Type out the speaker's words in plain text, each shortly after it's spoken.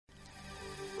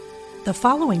The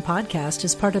following podcast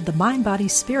is part of the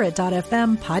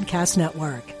MindBodySpirit.fm podcast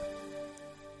network.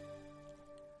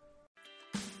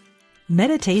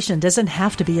 Meditation doesn't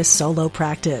have to be a solo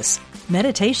practice.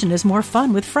 Meditation is more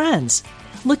fun with friends.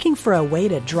 Looking for a way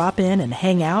to drop in and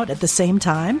hang out at the same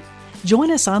time? Join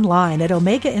us online at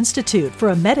Omega Institute for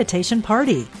a meditation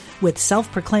party with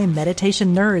self-proclaimed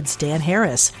meditation nerds Dan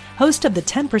Harris, host of the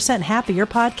 10% Happier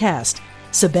podcast,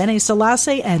 Sebene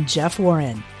Selassie, and Jeff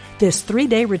Warren. This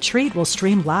 3-day retreat will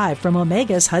stream live from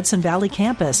Omega's Hudson Valley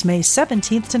campus May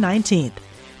 17th to 19th.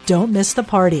 Don't miss the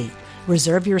party.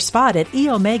 Reserve your spot at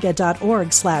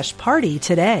eomega.org/party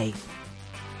today.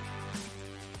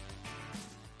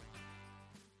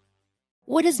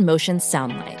 What does motion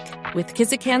sound like? With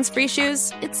Kizikans free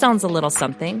shoes, it sounds a little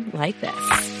something like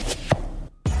this.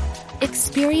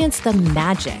 Experience the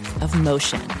magic of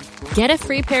motion. Get a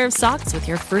free pair of socks with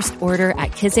your first order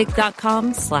at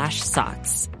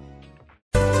kizik.com/socks.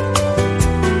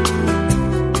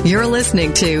 You're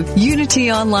listening to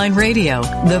Unity Online Radio,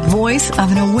 the voice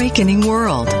of an awakening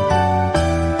world.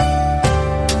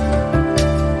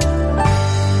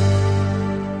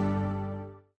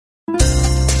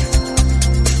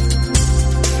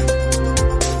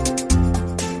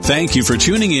 Thank you for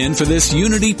tuning in for this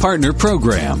Unity Partner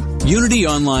Program. Unity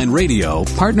Online Radio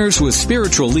partners with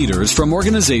spiritual leaders from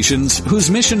organizations whose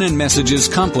mission and messages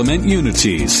complement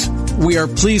Unity's. We are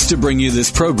pleased to bring you this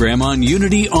program on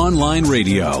Unity Online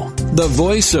Radio, the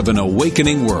voice of an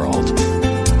awakening world.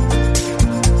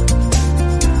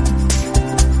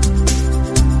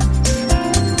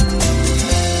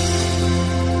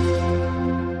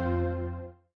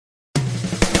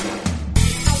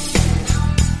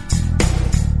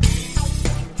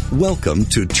 Welcome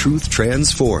to Truth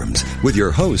Transforms with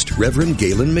your host, Reverend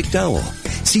Galen McDowell,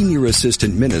 Senior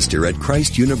Assistant Minister at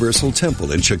Christ Universal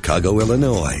Temple in Chicago,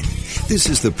 Illinois. This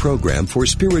is the program for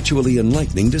spiritually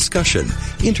enlightening discussion,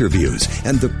 interviews,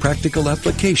 and the practical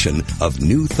application of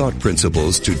new thought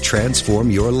principles to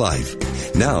transform your life.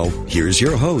 Now, here's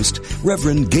your host,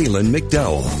 Reverend Galen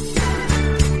McDowell.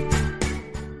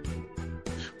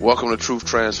 Welcome to Truth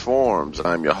Transforms.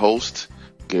 I'm your host,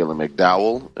 Galen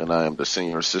McDowell, and I am the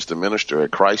Senior Assistant Minister at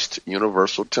Christ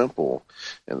Universal Temple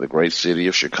in the great city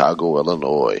of Chicago,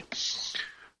 Illinois.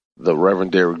 The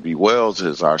Reverend Derek B. Wells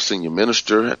is our Senior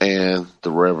Minister, and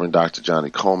the Reverend Dr. Johnny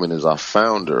Coleman is our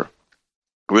founder.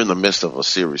 We're in the midst of a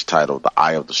series titled The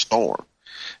Eye of the Storm,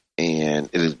 and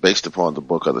it is based upon the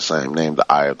book of the same name,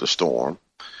 The Eye of the Storm,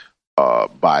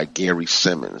 by Gary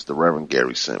Simmons, the Reverend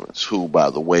Gary Simmons, who, by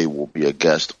the way, will be a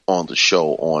guest on the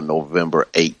show on November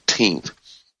 18th.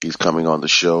 He's coming on the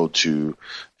show to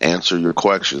answer your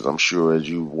questions. I'm sure as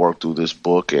you work through this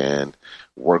book and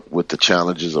work with the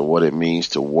challenges of what it means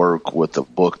to work with a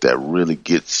book that really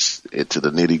gets into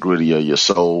the nitty-gritty of your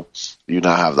soul, you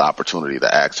now have the opportunity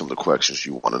to ask him the questions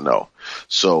you want to know.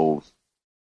 So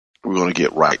we're going to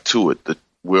get right to it.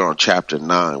 We're on chapter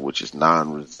 9, which is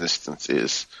non-resistance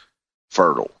is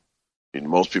fertile. And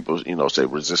most people, say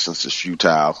resistance is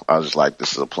futile. I was just like,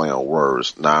 this is a play on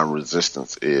words.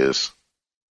 Non-resistance is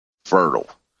fertile.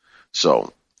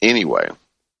 So anyway,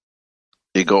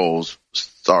 it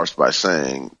starts by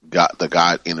saying the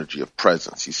God energy of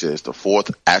presence. He says the fourth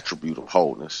attribute of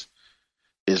wholeness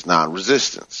is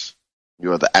non-resistance.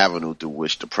 You are the avenue through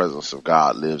which the presence of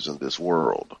God lives in this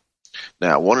world.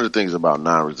 Now, one of the things about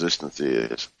non-resistance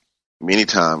is many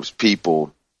times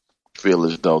people feel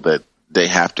as though that they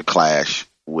have to clash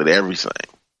with everything.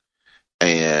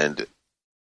 And,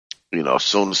 as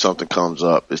soon as something comes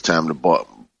up, it's time to butt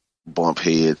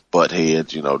heads,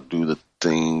 do the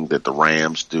thing that the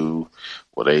Rams do,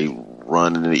 where they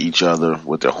run into each other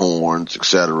with their horns,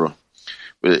 etc.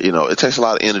 But, it takes a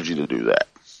lot of energy to do that.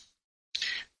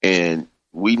 And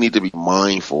we need to be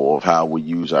mindful of how we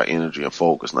use our energy and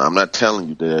focus. Now, I'm not telling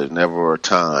you there's never a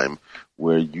time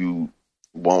where you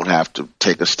won't have to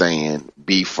take a stand,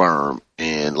 be firm,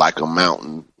 and like a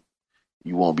mountain,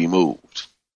 you won't be moved.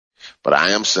 But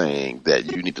I am saying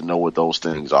that you need to know what those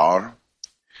things are.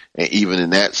 And even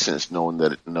in that sense, know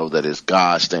that it's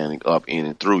God standing up in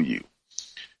and through you.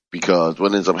 Because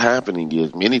what ends up happening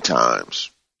is many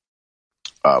times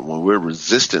when we're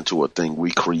resistant to a thing,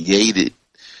 we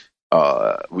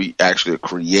actually are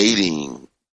creating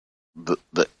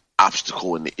the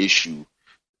obstacle and the issue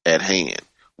at hand.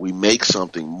 We make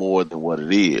something more than what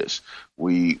it is.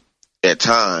 We, at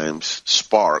times,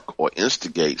 spark or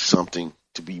instigate something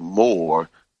to be more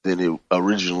than it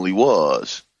originally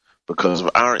was, because of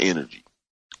our energy.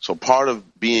 So part of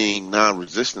being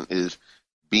non-resistant is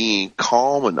being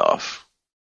calm enough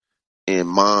in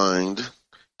mind,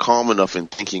 calm enough in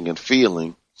thinking and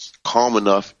feeling, calm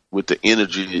enough with the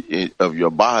energy of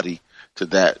your body to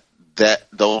that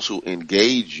those who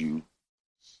engage you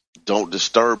don't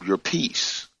disturb your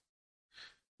peace.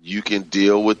 You can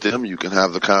deal with them. You can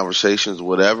have the conversations,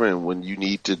 whatever. And when you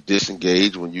need to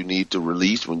disengage, when you need to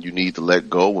release, when you need to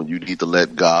let go, when you need to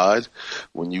let God,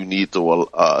 when you need to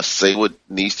say what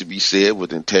needs to be said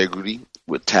with integrity,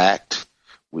 with tact,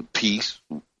 with peace,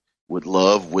 with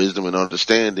love, wisdom, and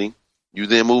understanding, you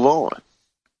then move on.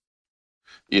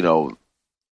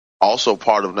 Also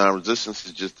part of non-resistance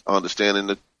is just understanding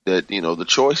that the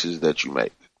choices that you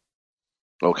make.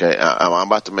 Okay, I'm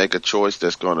about to make a choice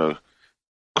that's going to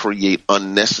create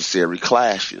unnecessary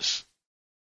clashes.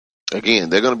 Again,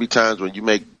 there are going to be times when you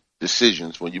make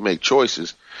decisions, when you make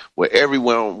choices, where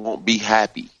everyone won't be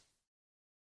happy.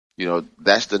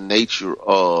 That's the nature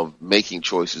of making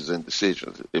choices and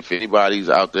decisions. If anybody's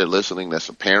out there listening that's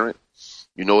a parent,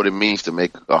 you know what it means to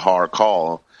make a hard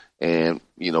call, and,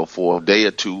 for a day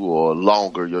or two or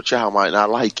longer, your child might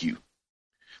not like you.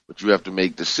 But you have to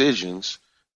make decisions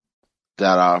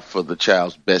that are for the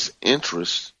child's best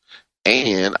interest,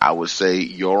 and I would say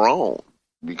your own.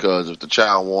 Because if the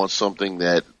child wants something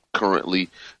that currently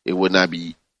it would not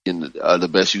be in the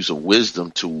best use of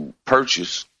wisdom to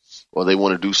purchase, or they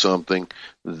want to do something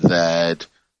that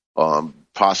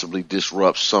possibly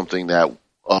disrupts something that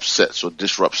upsets or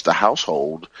disrupts the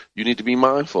household, you need to be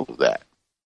mindful of that.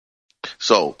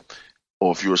 So,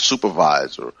 or if you're a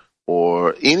supervisor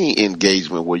or any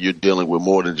engagement where you're dealing with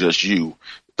more than just you,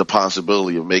 the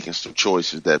possibility of making some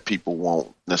choices that people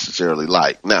won't necessarily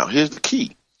like. Now, here's the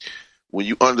key. When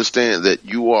you understand that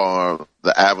you are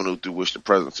the avenue through which the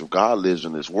presence of God lives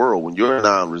in this world, when you're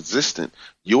non-resistant,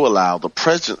 you allow the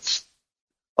presence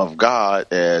of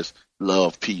God as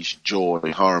love, peace,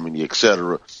 joy, harmony,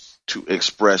 etc., to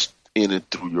express in and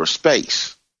through your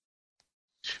space.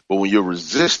 But when you're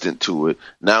resistant to it,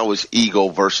 now it's ego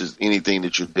versus anything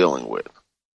that you're dealing with.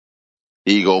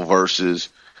 Ego versus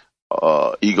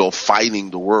ego fighting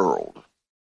the world.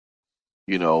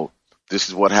 This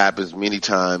is what happens many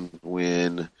times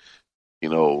when,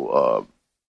 in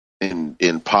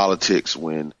politics,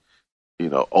 when,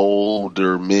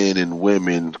 older men and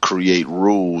women create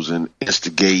rules and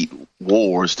instigate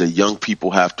wars that young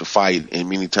people have to fight, and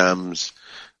many times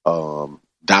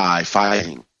die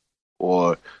fighting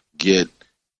or get,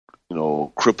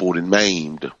 crippled and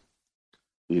maimed.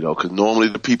 Because normally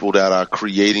the people that are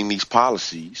creating these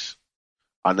policies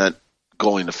are not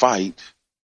going to fight,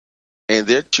 and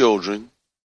their children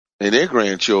and their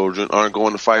grandchildren aren't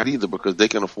going to fight either, because they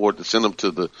can afford to send them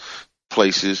to the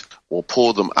places or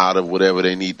pull them out of whatever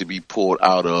they need to be pulled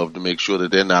out of to make sure that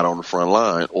they're not on the front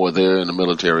line or they're in the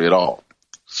military at all.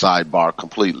 Sidebar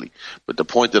completely. But the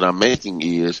point that I'm making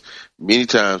is many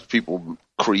times people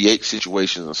create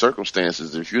situations and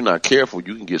circumstances. If you're not careful,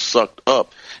 you can get sucked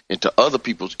up into other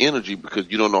people's energy because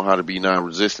you don't know how to be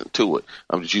non-resistant to it.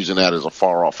 I'm just using that as a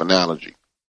far-off analogy.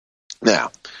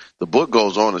 Now, the book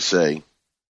goes on to say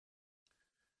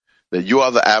that you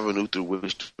are the avenue through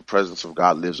which the presence of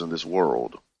God lives in this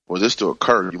world. For this to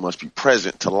occur, you must be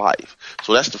present to life.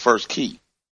 So that's the first key.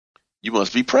 You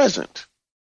must be present.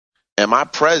 Am I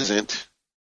present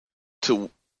to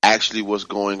actually what's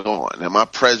going on? Am I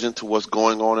present to what's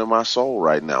going on in my soul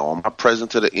right now? Am I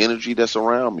present to the energy that's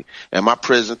around me? Am I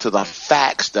present to the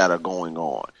facts that are going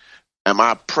on? Am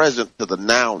I present to the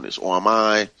nowness, or am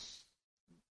I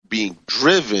being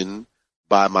driven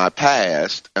by my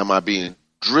past? Am I being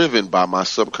driven by my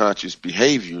subconscious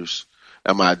behaviors?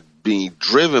 Am I being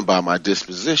driven by my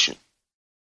disposition?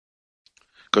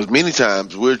 Because many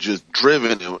times we're just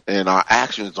driven and our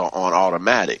actions are on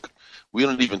automatic. We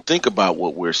don't even think about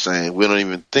what we're saying. We don't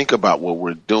even think about what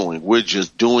we're doing. We're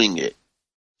just doing it.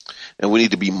 And we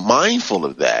need to be mindful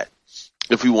of that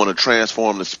if we want to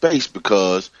transform the space,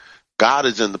 because God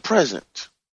is in the present.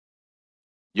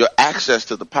 Your access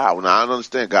to the power. Now, I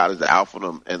understand God is the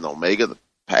Alpha and the Omega, the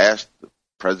past, the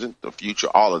present, the future,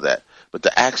 all of that. But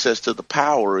the access to the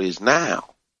power is now.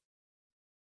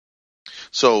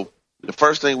 So the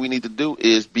first thing we need to do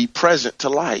is be present to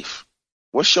life.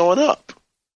 What's showing up?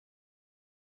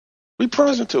 Be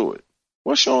present to it.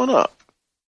 What's showing up?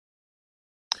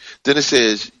 Then it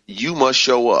says, you must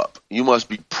show up. You must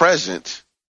be present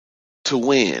to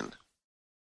win.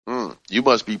 You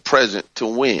must be present to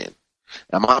win.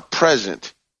 Am I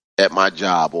present at my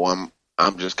job, or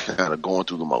I'm just kind of going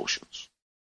through the motions?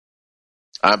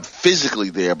 I'm physically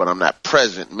there, but I'm not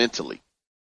present mentally.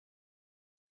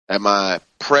 Am I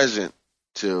present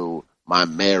to my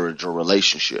marriage or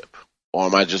relationship, or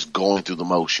am I just going through the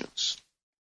motions?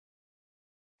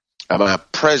 Am I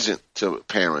present to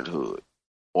parenthood,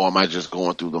 or am I just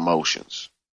going through the motions?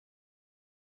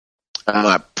 Am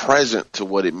I present to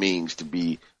what it means to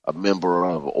be a member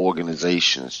of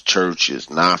organizations, churches,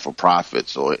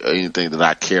 non-for-profits, or anything that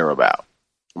I care about?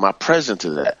 Am I present to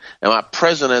that? Am I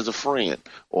present as a friend?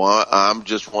 Or I'm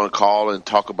just want to call and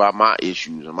talk about my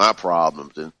issues and my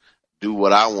problems and do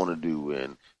what I want to do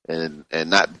and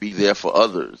not be there for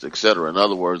others, etc. In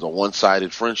other words, a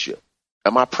one-sided friendship.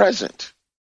 Am I present?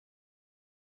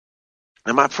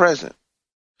 Am I present?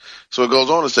 So it goes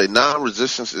on to say,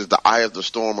 non-resistance is the eye of the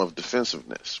storm of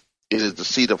defensiveness. It is the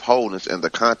seat of wholeness and the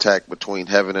contact between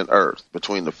heaven and earth,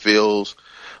 between the fields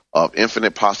of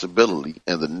infinite possibility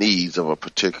and the needs of a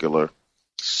particular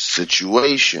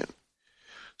situation.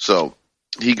 So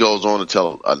he goes on to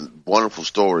tell a wonderful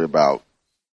story about,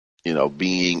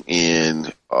 being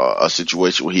in a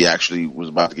situation where he actually was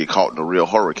about to get caught in a real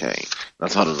hurricane. I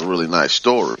thought it was a really nice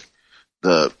story.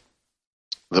 The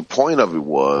point of it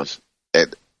was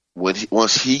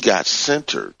once he got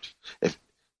centered,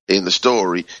 in the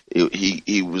story,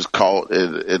 he was caught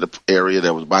in an area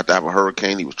that was about to have a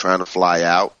hurricane. He was trying to fly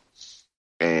out,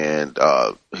 and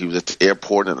he was at the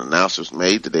airport, and an announcement was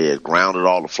made that they had grounded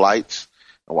all the flights.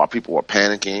 And while people were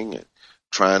panicking and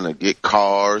trying to get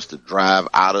cars to drive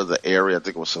out of the area, I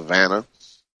think it was Savannah,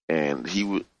 and he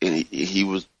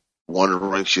was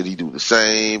wondering, should he do the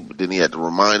same? But then he had to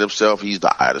remind himself, he's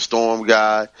the eye of the storm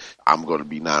guy. I'm going to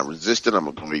be non-resistant. I'm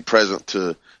going to be present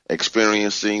to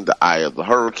experiencing the eye of the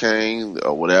hurricane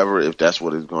or whatever. If that's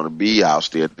what it's going to be, I'll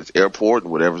stay at this airport,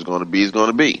 and whatever's going to be is going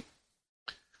to be.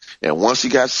 And once he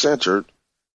got centered,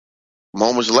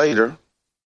 moments later,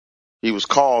 he was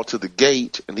called to the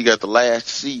gate, and he got the last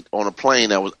seat on a plane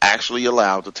that was actually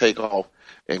allowed to take off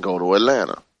and go to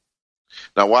Atlanta.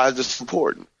 Now, why is this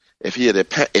important? If he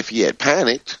had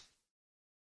panicked,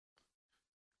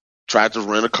 tried to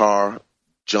rent a car,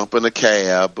 jump in a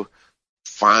cab,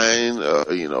 find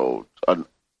an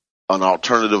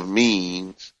alternative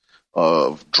means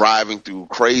of driving through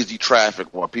crazy traffic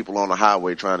while people on the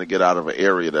highway trying to get out of an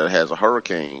area that has a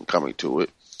hurricane coming to it,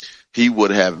 he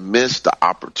would have missed the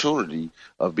opportunity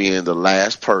of being the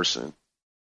last person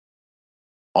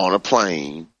on a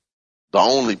plane, the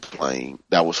only plane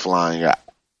that was flying out.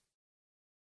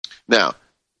 Now,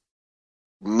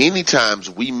 many times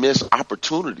we miss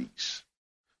opportunities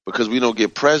because we don't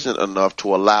get present enough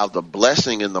to allow the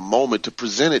blessing in the moment to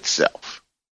present itself.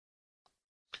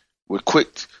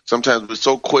 Sometimes we're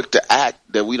so quick to act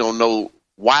that we don't know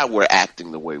why we're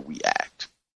acting the way we act.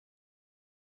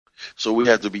 So we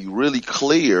have to be really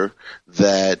clear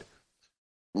that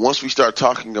once we start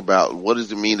talking about what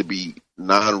does it mean to be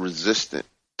non-resistant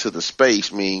to the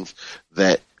space, means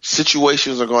that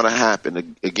situations are going to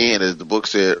happen. Again, as the book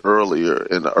said earlier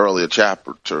in the earlier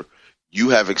chapter, you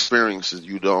have experiences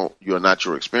you are not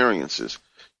your experiences.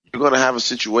 You're going to have a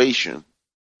situation.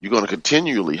 You're going to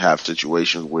continually have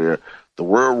situations where the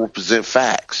world will present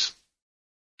facts,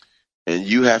 and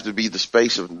you have to be the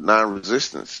space of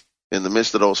non-resistance in the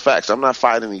midst of those facts. I'm not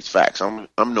fighting these facts. I'm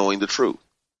knowing the truth.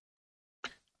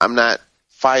 I'm not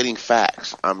fighting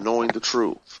facts. I'm knowing the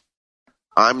truth.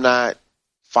 I'm not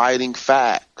fighting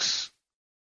facts.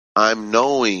 I'm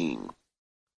knowing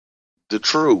the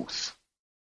truth.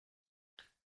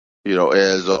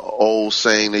 As an old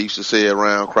saying they used to say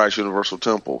around Christ Universal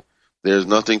Temple, there's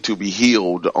nothing to be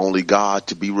healed, only God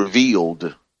to be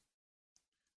revealed.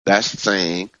 That's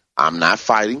saying I'm not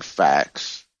fighting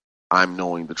facts. I'm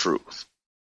knowing the truth.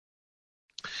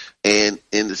 And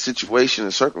in the situation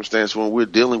and circumstance when we're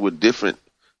dealing with different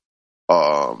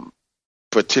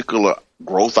particular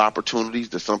growth opportunities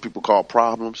that some people call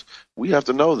problems, we have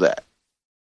to know that.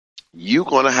 You're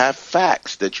going to have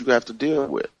facts that you have to deal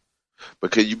with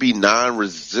because you be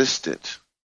non-resistant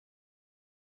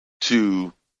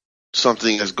to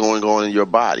something that's going on in your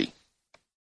body.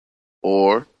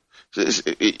 Or,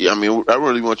 I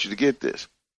really want you to get this.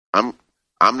 I'm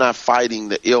not fighting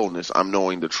the illness. I'm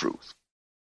knowing the truth.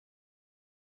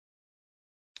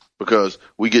 Because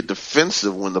we get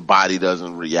defensive when the body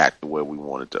doesn't react the way we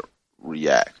want it to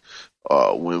react.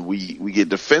 When we get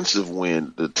defensive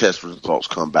when the test results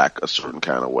come back a certain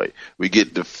kind of way. We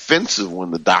get defensive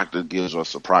when the doctor gives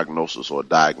us a prognosis or a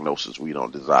diagnosis we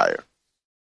don't desire.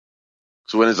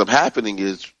 So what ends up happening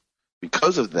is,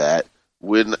 because of that,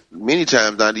 we're many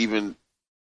times not even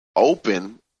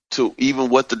open to even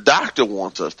what the doctor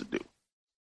wants us to do.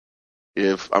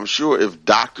 If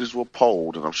doctors were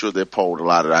polled, and I'm sure they're polled a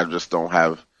lot, I just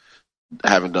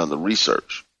haven't done the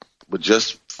research, but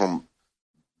just from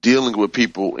dealing with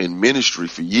people in ministry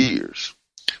for years,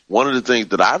 one of the things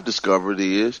that I've discovered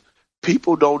is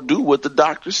people don't do what the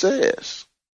doctor says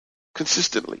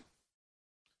consistently.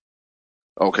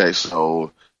 Okay,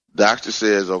 so doctor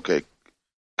says, okay,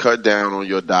 cut down on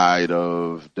your diet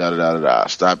of da-da-da-da-da.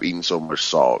 Stop eating so much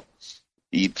salt.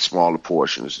 Eat smaller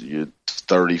portions. You're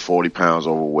 30, 40 pounds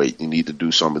overweight. You need to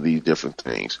do some of these different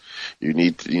things. You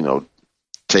need to,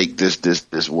 take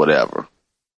this, whatever.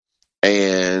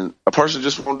 And a person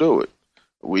just won't do it.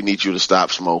 We need you to stop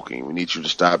smoking. We need you to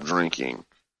stop drinking.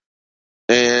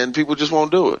 And people just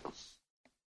won't do it.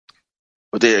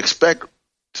 But they expect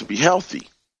to be healthy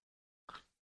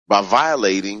by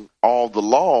violating all the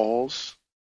laws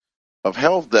of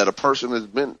health that a person has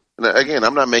been. Again,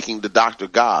 I'm not making the doctor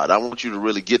God. I want you to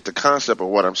really get the concept of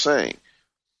what I'm saying.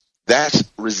 That's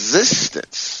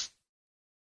resistance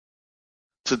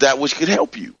to that which could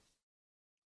help you.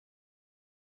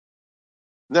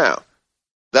 Now,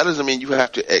 that doesn't mean you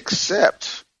have to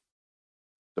accept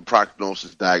the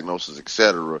prognosis, diagnosis,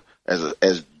 etc.,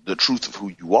 as the truth of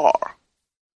who you are.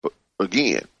 But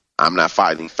again, I'm not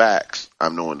fighting facts.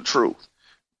 I'm knowing the truth.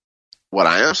 What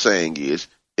I am saying is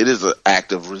it is an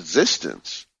act of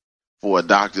resistance for a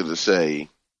doctor to say,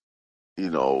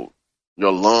 your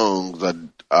lungs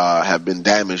have been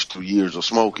damaged through years of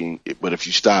smoking, but if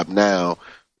you stop now,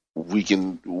 we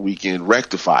can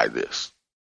rectify this.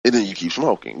 And then you keep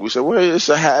smoking. We say, well, it's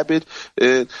a habit,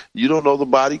 and you don't know the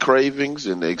body cravings,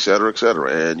 and et cetera, et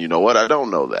cetera. And you know what? I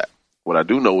don't know that. What I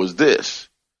do know is this.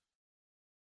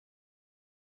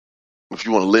 If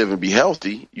you want to live and be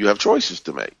healthy, you have choices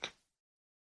to make.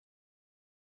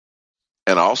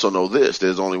 And I also know this.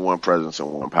 There's only one presence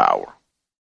and one power.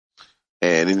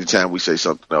 And anytime we say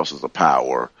something else is a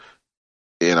power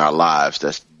in our lives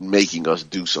that's making us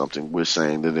do something, we're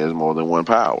saying that there's more than one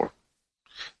power.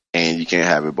 And you can't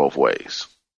have it both ways.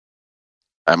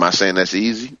 Am I saying that's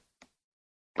easy?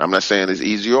 I'm not saying it's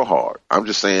easy or hard. I'm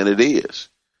just saying it is.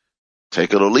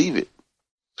 Take it or leave it.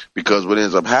 Because what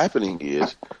ends up happening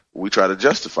is we try to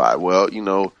justify,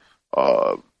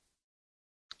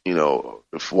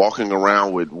 if walking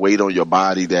around with weight on your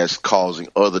body that's causing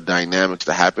other dynamics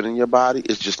to happen in your body,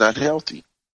 it's just not healthy.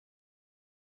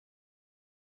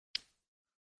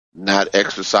 Not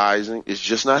exercising is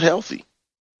just not healthy.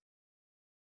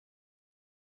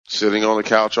 Sitting on the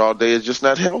couch all day is just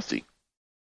not healthy.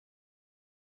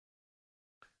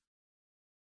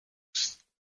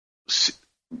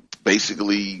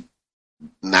 Basically,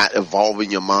 not evolving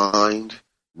your mind,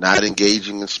 not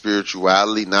engaging in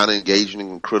spirituality, not engaging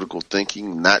in critical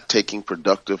thinking, not taking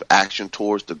productive action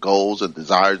towards the goals and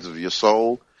desires of your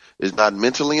soul is not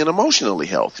mentally and emotionally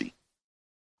healthy.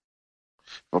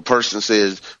 If a person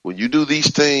says, when you do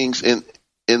these things in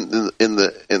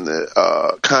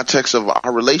the context of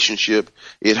our relationship,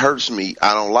 it hurts me,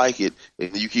 I don't like it,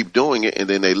 and you keep doing it, and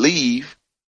then they leave,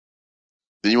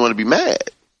 then you want to be mad.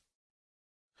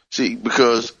 See,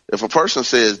 because if a person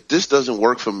says, this doesn't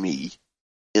work for me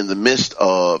in the midst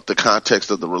of the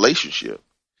context of the relationship,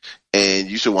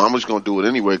 and you say, well, I'm just going to do it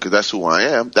anyway because that's who I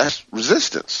am, that's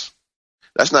resistance.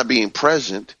 That's not being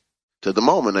present to the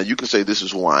moment. Now, you can say, this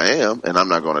is who I am, and I'm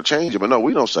not going to change it, but no,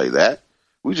 we don't say that.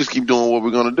 We just keep doing what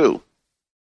we're going to do.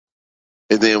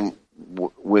 And then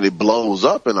when it blows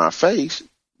up in our face,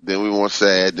 then we want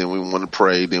sad, then we want to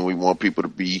pray, then we want people to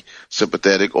be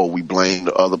sympathetic, or we blame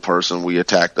the other person, we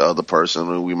attack the other person,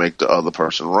 and we make the other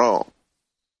person wrong.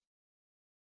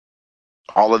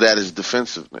 All of that is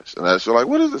defensiveness. And that's like,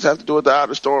 what does this have to do with the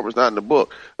outer storm? It's not in the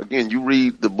book. Again, you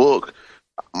read the book.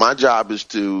 My job is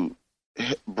to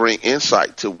bring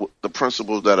insight to the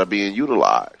principles that are being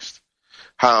utilized.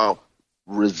 How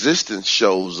resistance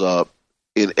shows up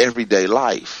in everyday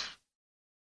life.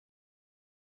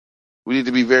 We need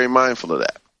to be very mindful of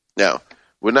that. Now,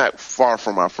 we're not far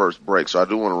from our first break, so I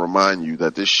do want to remind you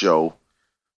that this show,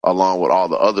 along with all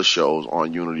the other shows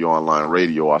on Unity Online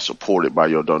Radio, are supported by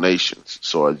your donations.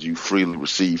 So as you freely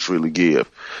receive, freely give.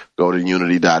 Go to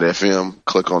unity.fm,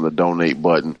 click on the donate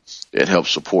button. It helps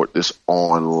support this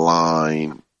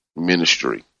online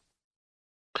ministry.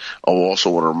 I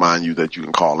also want to remind you that you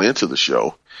can call into the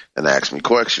show and ask me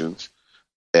questions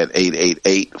at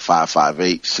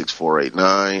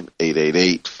 888-558-6489,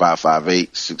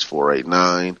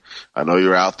 888-558-6489. I know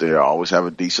you're out there. I always have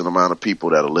a decent amount of people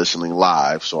that are listening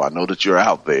live, so I know that you're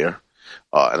out there,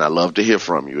 and I love to hear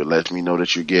from you. It lets me know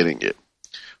that you're getting it.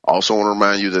 Also want to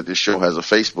remind you that this show has a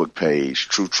Facebook page,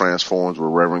 Truth Transforms with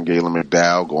Reverend Galen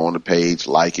McDowell. Go on the page,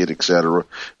 like it, etc.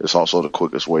 It's also the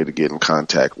quickest way to get in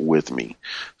contact with me.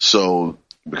 So,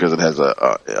 because it has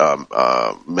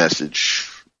a message,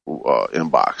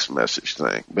 inbox message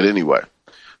thing. But anyway,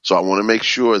 so I want to make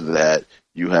sure that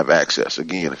you have access.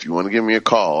 Again, if you want to give me a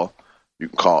call, you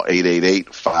can call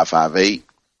 888-558-6489,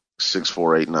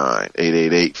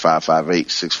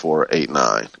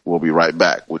 888-558-6489. We'll be right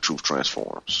back with Truth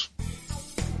Transforms.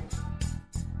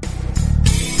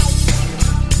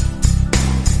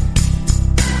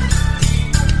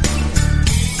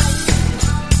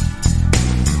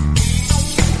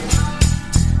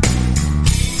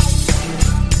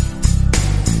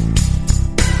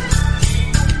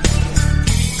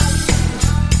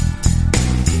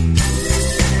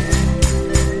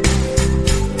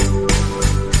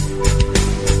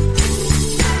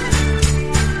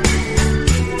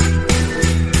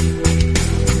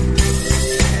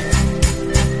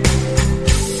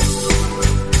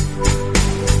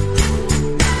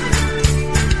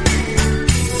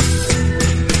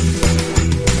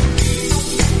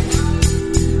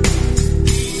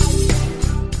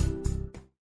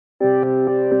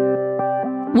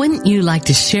 Wouldn't you like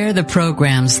to share the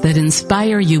programs that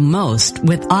inspire you most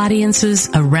with audiences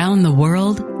around the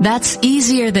world? That's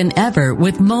easier than ever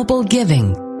with mobile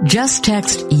giving. Just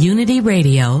text Unity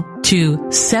Radio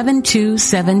to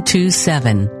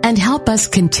 72727 and help us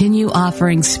continue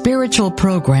offering spiritual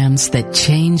programs that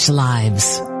change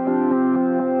lives.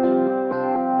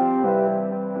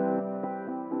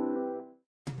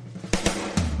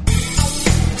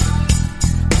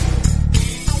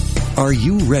 Are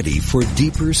you ready for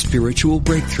deeper spiritual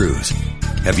breakthroughs?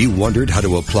 Have you wondered how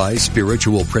to apply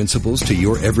spiritual principles to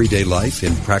your everyday life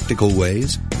in practical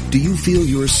ways? Do you feel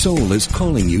your soul is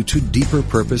calling you to deeper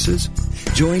purposes?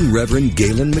 Join Reverend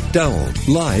Galen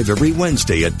McDowell live every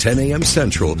Wednesday at 10 a.m.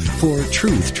 Central for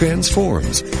Truth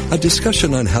Transforms, a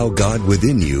discussion on how God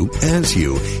within you, as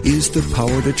you, is the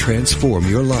power to transform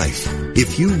your life.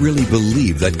 If you really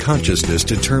believe that consciousness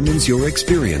determines your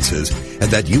experiences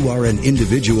and that you are an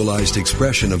individualized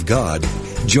expression of God,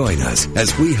 join us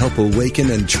as we help awaken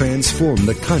and transform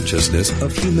the consciousness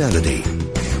of humanity.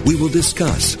 We will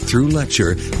discuss, through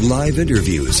lecture, live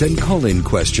interviews, and call-in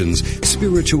questions,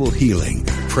 spiritual healing,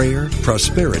 prayer,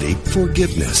 prosperity,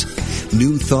 forgiveness,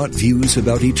 new thought views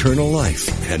about eternal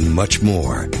life, and much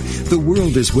more. The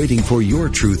world is waiting for your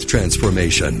truth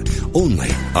transformation, only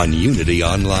on Unity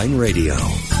Online Radio.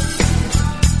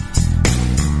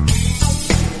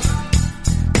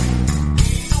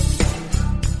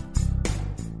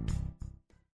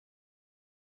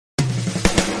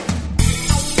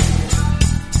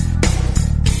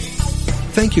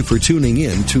 Thank you for tuning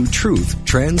in to Truth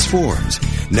Transforms.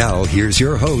 Now, here's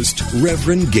your host,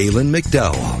 Reverend Galen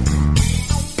McDowell.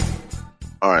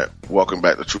 All right, welcome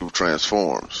back to Truth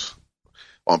Transforms.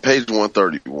 On page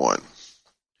 131,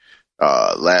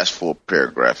 last full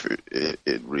paragraph,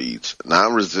 it reads,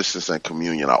 non-resistance and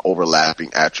communion are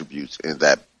overlapping attributes in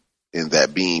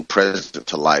that being present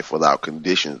to life without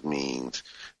conditions means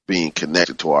being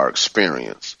connected to our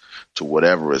experience, to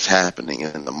whatever is happening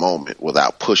in the moment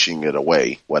without pushing it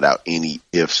away, without any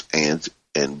ifs, ands,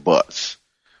 and buts.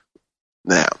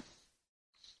 Now,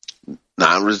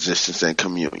 non-resistance and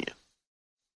communion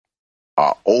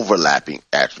are overlapping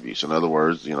attributes. In other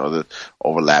words, the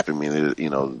overlapping meaning,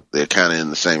 they're kind of in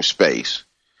the same space,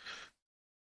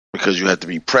 because you have to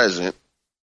be present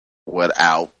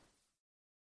without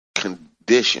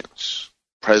conditions,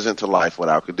 present to life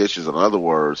without conditions. In other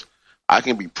words, I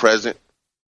can be present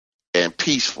and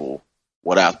peaceful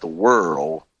without the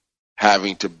world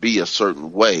having to be a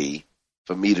certain way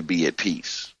for me to be at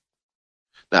peace.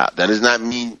 Now, that does not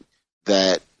mean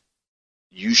that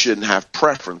you shouldn't have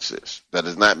preferences. That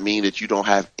does not mean that you don't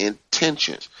have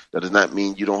intentions. That does not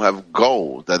mean you don't have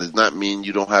goals. That does not mean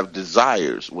you don't have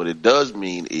desires. What it does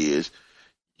mean is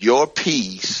your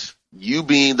peace, you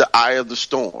being the eye of the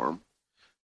storm,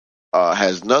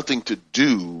 has nothing to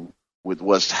do with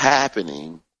what's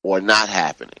happening or not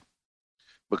happening.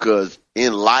 Because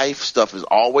in life, stuff is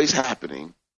always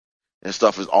happening and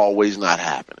stuff is always not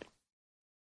happening.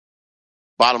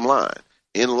 Bottom line,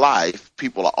 in life,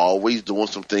 people are always doing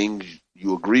some things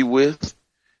you agree with,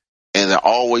 and they're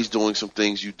always doing some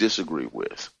things you disagree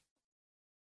with.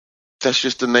 That's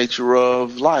just the nature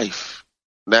of life.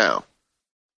 Now,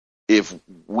 if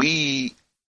we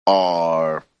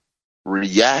are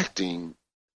reacting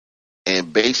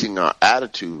and basing our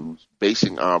attitudes,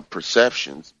 basing our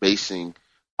perceptions, basing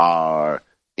our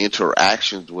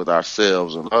interactions with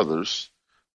ourselves and others,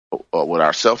 or with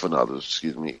ourselves and others,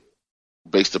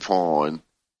 based upon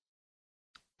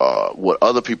what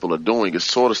other people are doing, is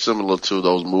sort of similar to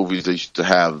those movies that used to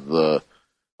have the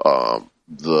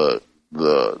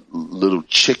little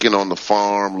chicken on the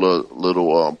farm,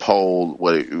 little pole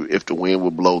where if the wind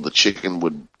would blow, the chicken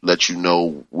would let you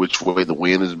know which way the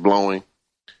wind is blowing.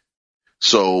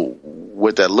 So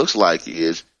what that looks like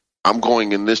is, I'm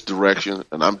going in this direction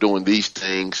and I'm doing these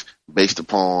things based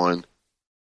upon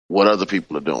what other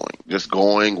people are doing. Just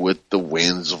going with the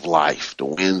winds of life, the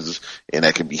winds, and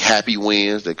that could be happy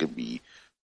winds, that could be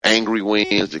angry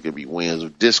winds, it could be winds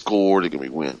of discord, it could be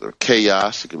winds of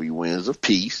chaos, it could be winds of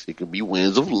peace, it could be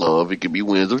winds of love, it could be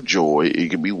winds of joy, it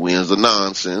could be winds of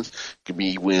nonsense, it could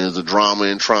be winds of drama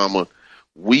and trauma.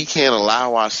 We can't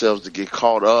allow ourselves to get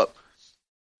caught up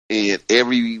in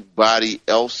everybody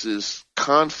else's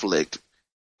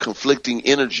conflicting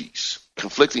energies.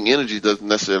 Conflicting energies doesn't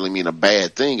necessarily mean a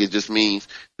bad thing. It just means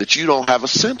that you don't have a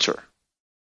center.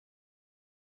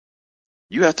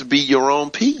 You have to be your own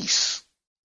peace.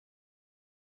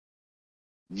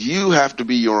 You have to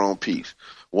be your own peace.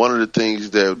 One of the things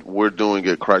that we're doing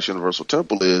at Christ Universal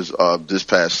Temple is this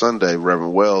past Sunday,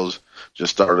 Reverend Wells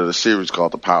just started a series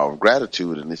called The Power of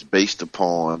Gratitude, and it's based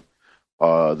upon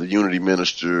the Unity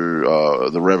minister,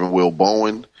 the Reverend Will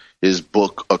Bowen, his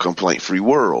book, A Complaint-Free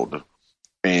World.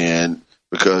 And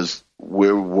because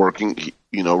we're working,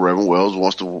 Reverend Wells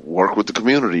wants to work with the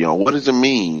community on what does it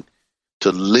mean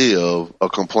to live a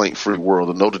complaint-free world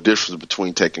and know the difference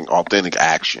between taking authentic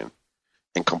action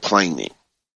and complaining.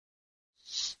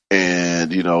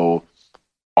 And,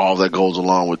 all that goes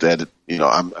along with that,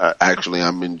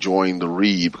 I'm enjoying the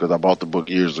read because I bought the book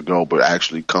years ago, but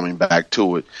actually coming back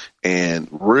to it and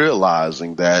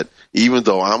realizing that even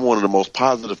though I'm one of the most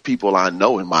positive people I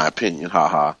know, in my opinion,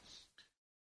 I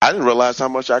didn't realize how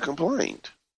much I complained.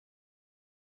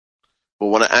 But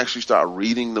when I actually start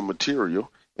reading the material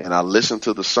and I listened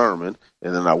to the sermon,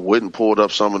 and then I went and pulled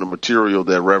up some of the material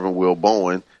that Reverend Will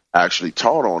Bowen actually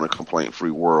taught on A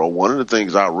Complaint-Free World, one of the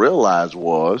things I realized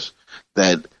was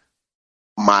that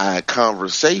my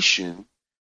conversation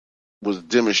was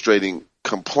demonstrating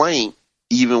complaint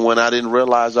even when I didn't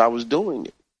realize I was doing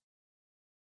it.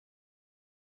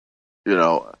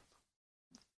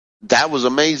 That was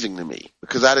amazing to me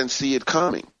because I didn't see it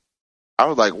coming. I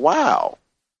was like, wow,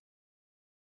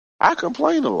 I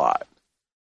complain a lot.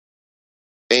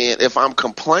 And if I'm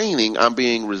complaining, I'm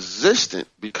being resistant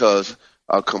because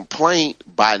a complaint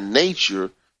by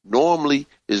nature normally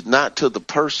is not to the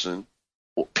person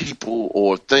or people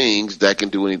or things that can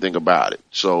do anything about it.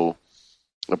 So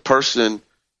a person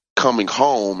coming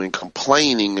home and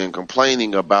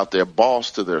complaining about their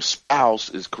boss to their spouse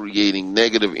is creating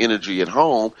negative energy at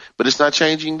home, but it's not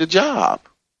changing the job.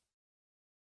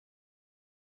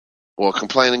 Or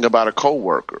complaining about a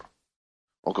coworker,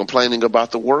 or complaining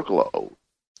about the workload,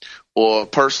 or a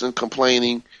person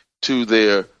complaining to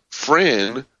their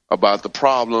friend about the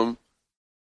problem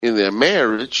in their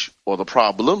marriage or the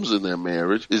problems in their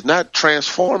marriage is not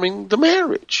transforming the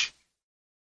marriage.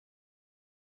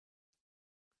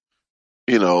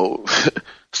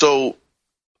 So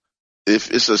if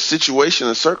it's a situation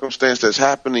and circumstance that's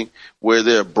happening where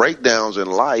there are breakdowns in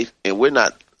life and we're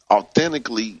not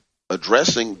authentically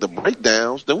addressing the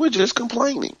breakdowns, then we're just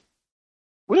complaining.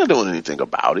 We're not doing anything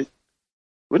about it.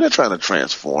 We're not trying to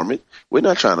transform it. We're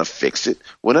not trying to fix it.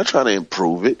 We're not trying to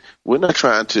improve it. We're not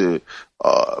trying to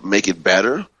make it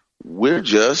better. We're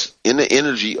just in the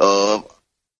energy of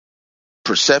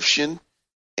perception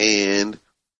and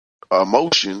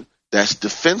emotion that's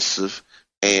defensive,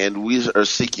 and we are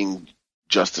seeking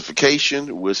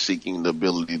justification. We're seeking the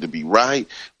ability to be right.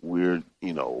 We're,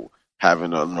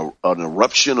 having an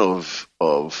eruption of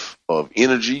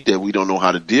energy that we don't know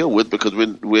how to deal with because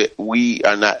we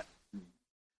are not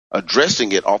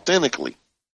addressing it authentically.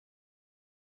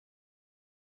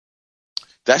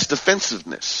 That's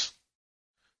defensiveness.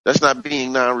 That's not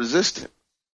being non-resistant,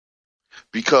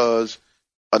 because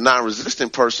a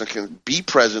non-resistant person can be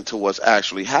present to what's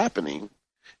actually happening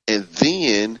and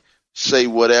then say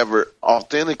whatever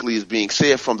authentically is being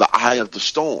said from the eye of the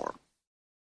storm.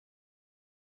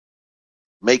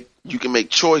 You can make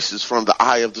choices from the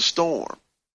eye of the storm.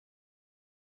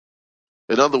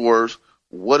 In other words,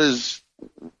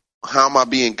 how am I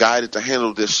being guided to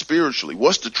handle this spiritually?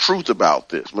 What's the truth about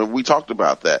this? Remember, we talked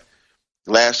about that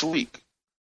last week.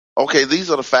 Okay, these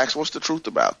are the facts. What's the truth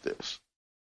about this?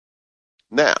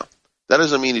 Now, that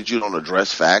doesn't mean that you don't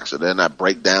address facts or they're not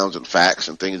breakdowns in facts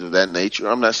and things of that nature.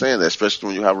 I'm not saying that, especially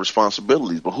when you have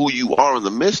responsibilities. But who you are in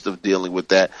the midst of dealing with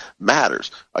that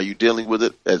matters. Are you dealing with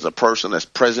it as a person that's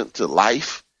present to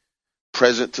life,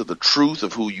 present to the truth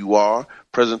of who you are,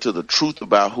 present to the truth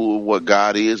about who and what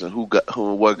God is and who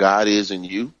and what God is in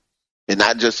you, and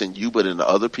not just in you but in the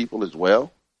other people as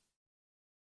well?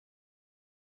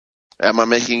 Am I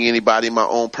making anybody my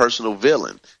own personal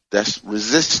villain? That's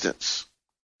resistance.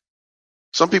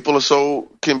 Some people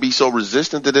can be so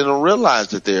resistant that they don't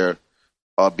realize that they're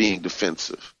being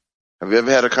defensive. Have you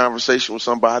ever had a conversation with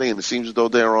somebody and it seems as though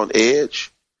they're on edge?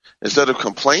 Instead of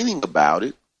complaining about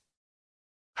it,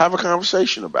 have a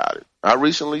conversation about it. I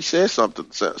recently said something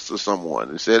to someone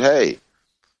and said, "Hey,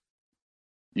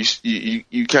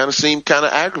 you kind of seem kind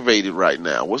of aggravated right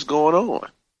now. What's going on?"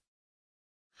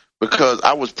 Because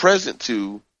I was present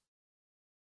to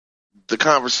the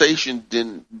conversation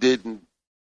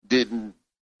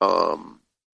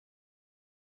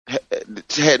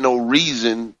had no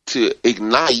reason to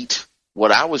ignite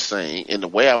what I was saying, and the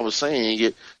way I was saying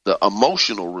it, the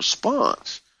emotional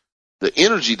response, the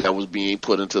energy that was being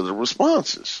put into the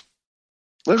responses.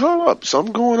 Like, hold up,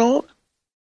 something going on?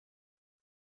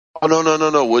 Oh,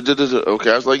 no. What did it?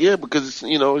 Okay, I was like, yeah, because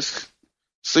it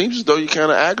seems as though you're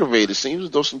kind of aggravated. It seems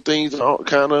as though some things are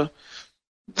kind of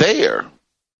there,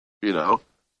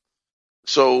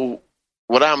 So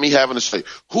without me having to say,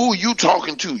 who are you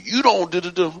talking to? You don't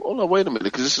do. Oh, no, wait a minute,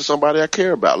 because this is somebody I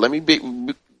care about. Let me be,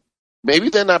 maybe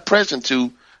they're not present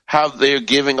to how they're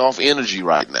giving off energy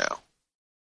right now.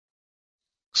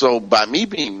 So by me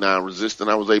being non-resistant,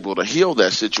 I was able to heal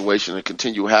that situation and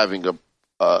continue having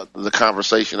the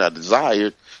conversation I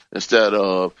desired instead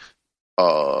of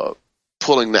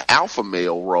pulling the alpha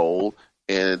male role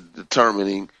and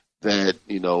determining that,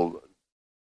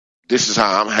 this is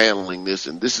how I'm handling this,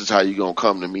 and this is how you're going to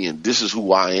come to me, and this is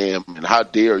who I am, and how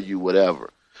dare you, whatever,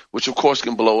 which, of course,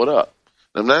 can blow it up.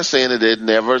 I'm not saying that there's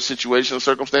never a situation or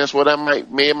circumstance where that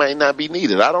may or might not be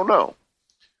needed. I don't know.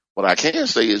 What I can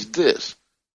say is this.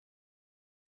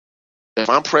 If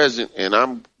I'm present and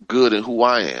I'm good in who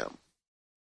I am,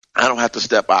 I don't have to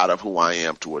step out of who I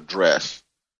am to address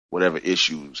whatever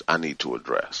issues I need to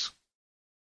address.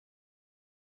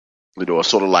 It's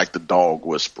sort of like the dog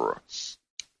whisperer.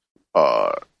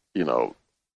 It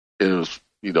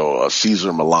was,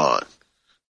 Caesar Milan.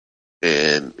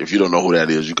 And if you don't know who that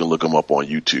is, you can look him up on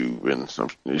YouTube, and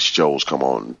his shows come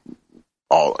on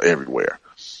everywhere.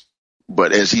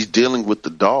 But as he's dealing with the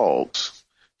dogs,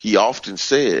 he often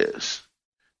says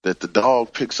that the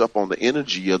dog picks up on the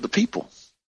energy of the people.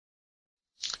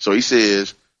 So he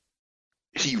says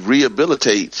he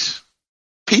rehabilitates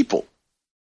people.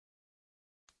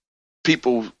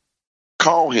 People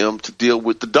call him to deal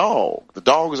with the dog. The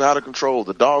dog is out of control.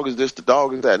 The dog is this, the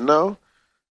dog is that. No,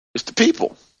 it's the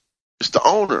people. It's the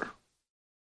owner.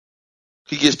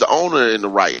 He gets the owner in the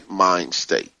right mind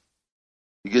state.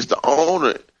 He gets the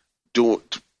owner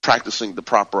practicing the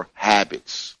proper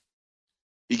habits.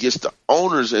 He gets the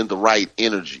owners in the right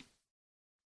energy.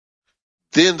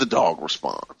 Then the dog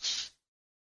responds.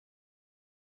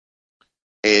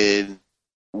 And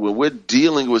when we're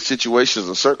dealing with situations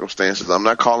and circumstances, I'm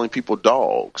not calling people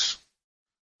dogs,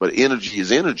 but energy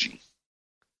is energy.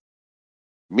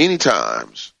 Many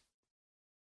times,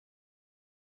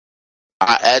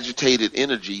 our agitated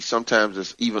energy, sometimes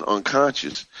it's even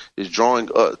unconscious, is drawing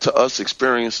to us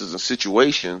experiences and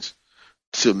situations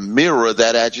to mirror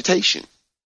that agitation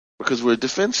because we're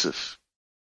defensive.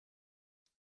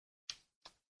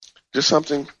 Just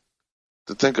something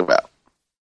to think about.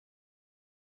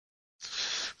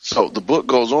 So the book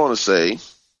goes on to say,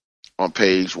 on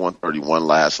page 131,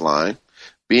 last line,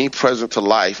 being present to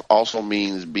life also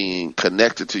means being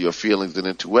connected to your feelings and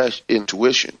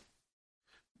intuition.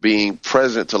 Being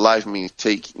present to life means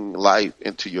taking life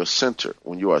into your center.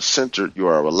 When you are centered, you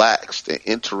are relaxed and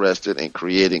interested in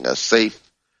creating a safe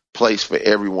place for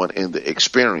everyone in the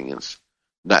experience,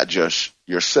 not just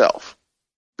yourself.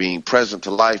 Being present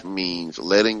to life means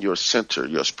letting your center,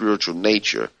 your spiritual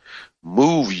nature,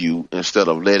 move you instead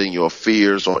of letting your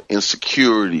fears or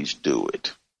insecurities do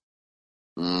it.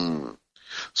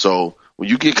 So when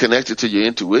you get connected to your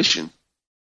intuition,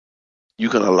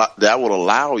 that will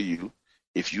allow you,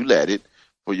 if you let it,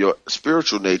 for your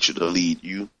spiritual nature to lead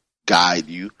you, guide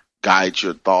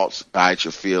your thoughts, guide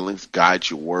your feelings, guide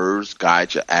your words,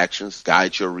 guide your actions,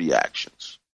 guide your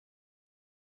reactions.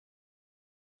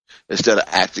 Instead of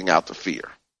acting out the fear,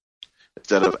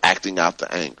 instead of acting out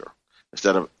the anger,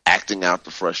 instead of acting out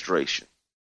the frustration.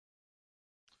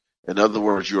 In other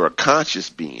words, you're a conscious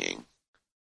being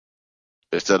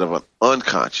instead of an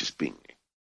unconscious being.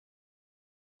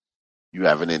 You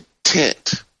have an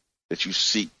intent that you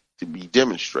seek to be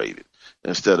demonstrated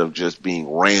instead of just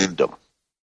being random.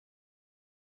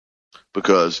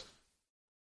 Because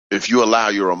if you allow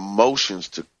your emotions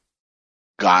to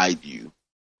guide you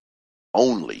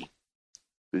only,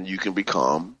 then you can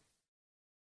become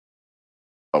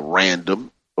a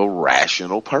random,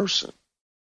 irrational person.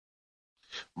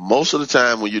 Most of the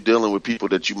time when you're dealing with people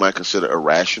that you might consider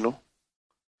irrational,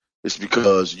 it's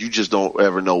because you just don't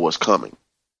ever know what's coming.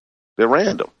 They're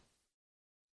random.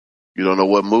 You don't know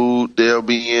what mood they'll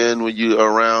be in when you're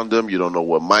around them. You don't know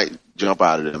what might jump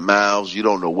out of their mouths. You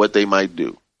don't know what they might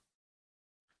do.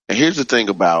 And here's the thing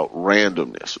about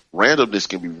randomness. Randomness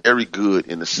can be very good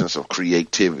in the sense of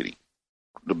creativity.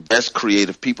 The best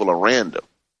creative people are random.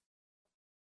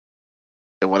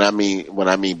 And when I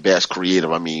mean best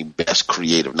creative, I mean best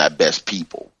creative, not best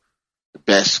people. The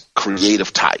best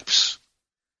creative types.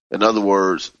 In other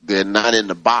words, they're not in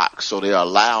the box, so they're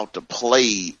allowed to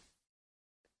play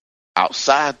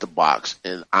outside the box,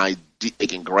 and they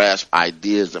can grasp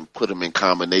ideas and put them in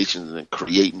combinations and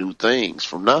create new things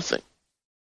from nothing.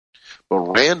 But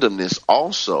randomness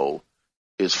also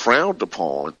is frowned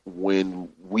upon when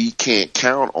we can't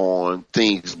count on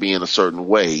things being a certain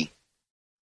way,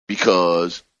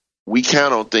 because we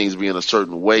count on things being a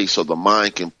certain way so the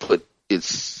mind can put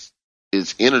its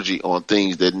energy on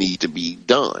things that need to be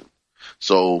done.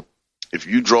 So if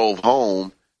you drove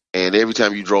home and every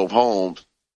time you drove home,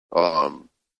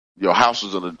 your house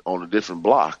was on a different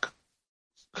block,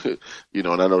 and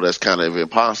I know that's kind of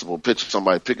impossible. Picture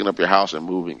somebody picking up your house and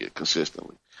moving it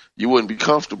consistently. You wouldn't be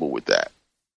comfortable with that.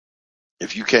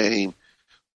 If you came,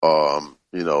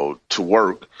 to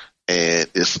work and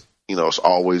it's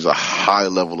always a high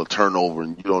level of turnover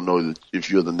and you don't know if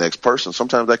you're the next person,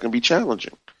 sometimes that can be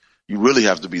challenging. You really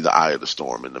have to be the eye of the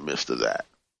storm in the midst of that.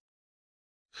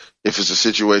 If it's a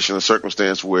situation, a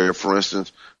circumstance where, for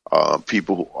instance,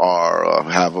 people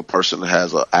have a person that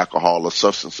has an alcohol or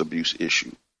substance abuse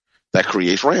issue, that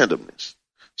creates randomness.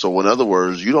 So in other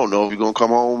words, you don't know if you're going to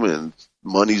come home and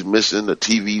money's missing, the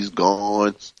TV's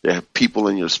gone, there are people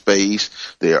in your space,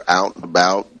 they're out and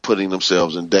about putting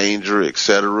themselves in danger,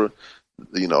 etc.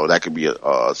 That could be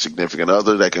a significant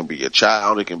other, that can be a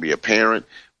child, it can be a parent.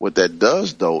 What that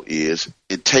does, though, is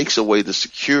it takes away the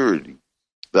security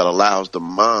that allows the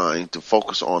mind to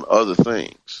focus on other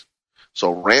things.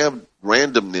 So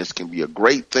randomness can be a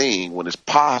great thing when it's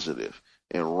positive,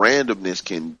 and randomness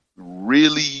can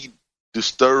really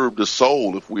disturb the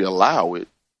soul if we allow it.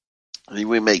 And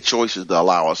we make choices to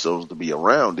allow ourselves to be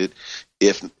around it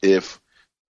if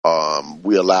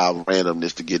we allow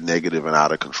randomness to get negative and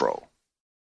out of control.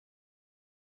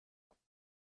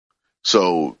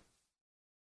 So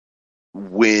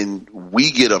when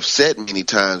we get upset many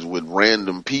times with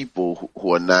random people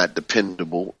who are not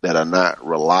dependable, that are not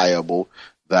reliable,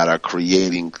 that are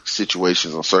creating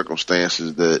situations and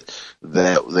circumstances that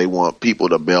they want people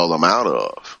to bail them out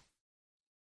of.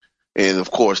 And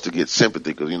of course, to get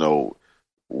sympathy, because,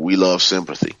 we love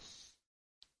sympathy.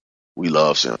 We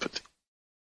love sympathy.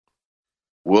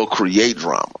 We'll create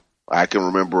drama. I can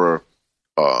remember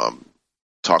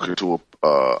talking to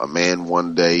a man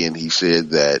one day, and he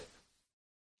said that,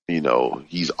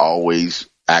 he's always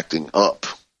acting up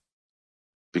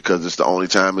because it's the only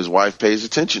time his wife pays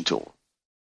attention to him.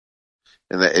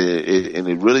 And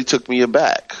it really took me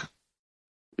aback,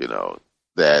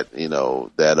 that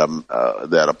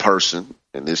a person,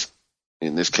 in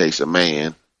this case a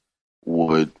man,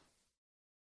 would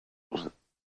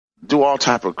do all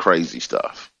type of crazy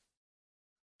stuff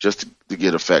just to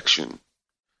get affection,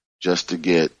 just to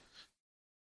get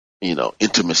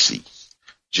intimacy,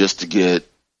 just to get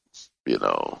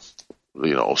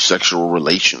sexual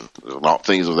relations,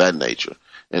 things of that nature.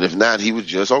 And if not, he was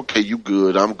just, okay, you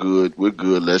good, I'm good, we're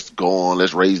good, let's go on,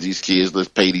 let's raise these kids, let's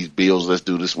pay these bills, let's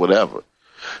do this, whatever.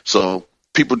 So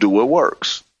people do what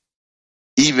works.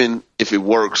 Even if it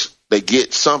works, they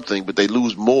get something, but they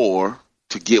lose more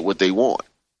to get what they want.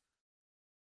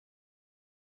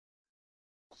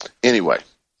 Anyway,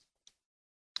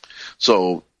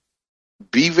 so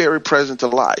be very present to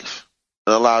life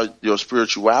and allow your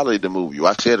spirituality to move you.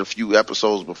 I said a few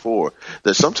episodes before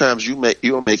that sometimes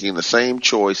you're making the same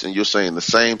choice and you're saying the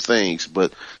same things,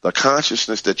 but the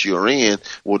consciousness that you're in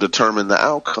will determine the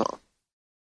outcome.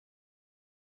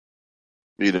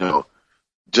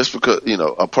 Just because,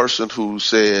 a person who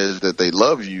says that they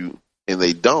love you and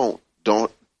they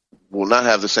will not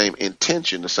have the same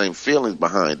intention, the same feelings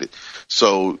behind it.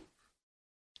 So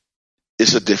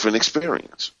it's a different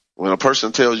experience. When a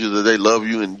person tells you that they love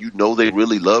you and they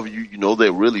really love you,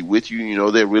 they're really with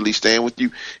you, they're really staying with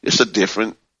you, it's a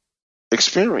different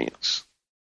experience.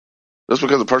 Just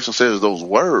because a person says those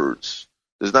words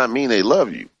does not mean they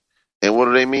love you. And what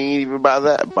do they mean even by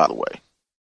that, by the way?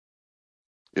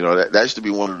 That used to be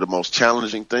one of the most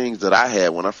challenging things that I had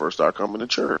when I first started coming to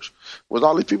church, was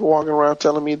all these people walking around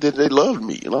telling me that they loved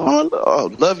me. I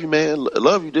love you, man.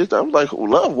 Love you. This. I was like,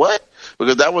 love what?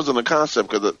 Because that wasn't a concept,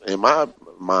 because in my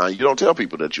mind, you don't tell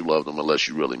people that you love them unless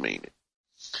you really mean it.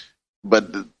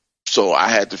 But so I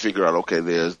had to figure out, okay,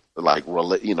 there's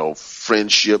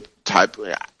friendship type,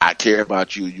 I care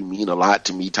about you, you mean a lot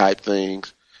to me type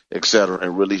things, etc.,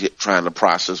 and really trying to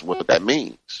process what that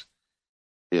means.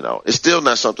 It's still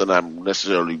not something I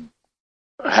necessarily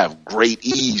have great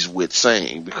ease with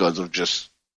saying, because of just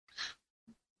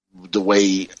the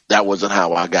way that wasn't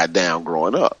how I got down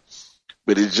growing up.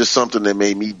 But it's just something that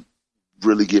made me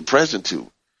really get present to.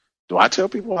 Do I tell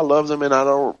people I love them and I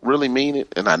don't really mean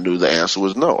it? And I knew the answer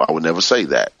was no. I would never say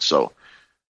that. So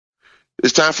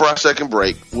it's time for our second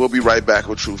break. We'll be right back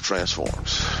with Truth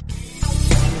Transforms.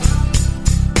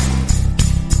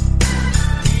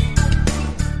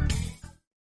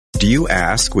 Do you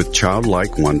ask with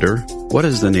childlike wonder, what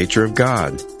is the nature of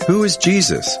God? Who is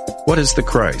Jesus? What is the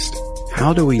Christ?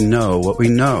 How do we know what we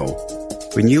know?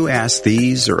 When you ask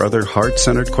these or other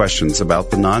heart-centered questions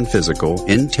about the non-physical,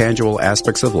 intangible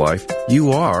aspects of life,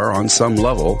 you are, on some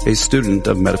level, a student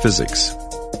of metaphysics.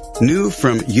 New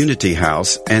from Unity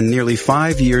House and nearly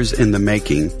 5 years in the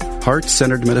making,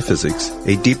 Heart-Centered Metaphysics,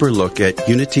 a deeper look at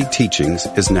Unity teachings,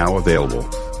 is now available.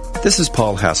 This is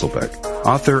Paul Hasselbeck,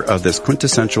 author of this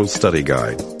quintessential study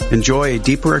guide. Enjoy a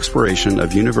deeper exploration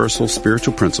of universal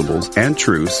spiritual principles and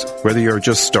truths, whether you're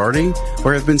just starting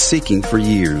or have been seeking for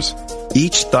years.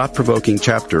 Each thought-provoking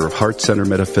chapter of Heart-Centered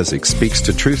Metaphysics speaks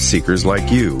to truth seekers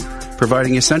like you,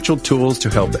 providing essential tools to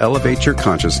help elevate your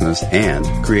consciousness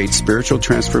and create spiritual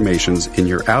transformations in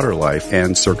your outer life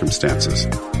and circumstances.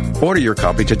 Order your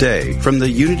copy today from the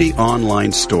Unity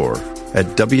online store at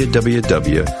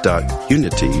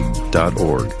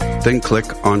www.unity.org. Then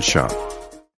click on Shop.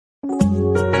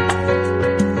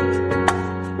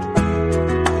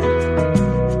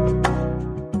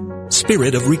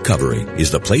 Spirit of Recovery is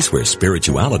the place where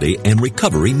spirituality and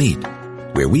recovery meet,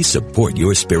 where we support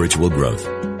your spiritual growth.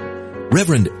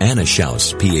 Reverend Anna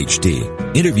Schaus, Ph.D.,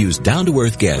 interviews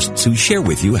down-to-earth guests who share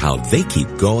with you how they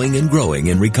keep going and growing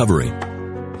in recovery.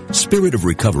 Spirit of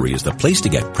Recovery is the place to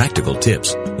get practical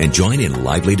tips and join in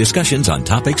lively discussions on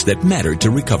topics that matter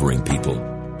to recovering people.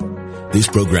 This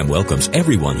program welcomes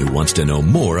everyone who wants to know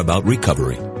more about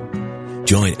recovery.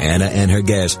 Join Anna and her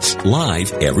guests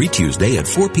live every Tuesday at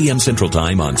 4 p.m. Central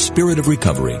Time on Spirit of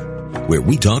Recovery, where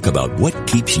we talk about what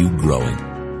keeps you growing.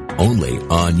 Only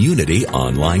on Unity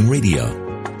Online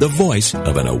Radio, the voice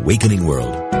of an awakening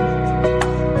world.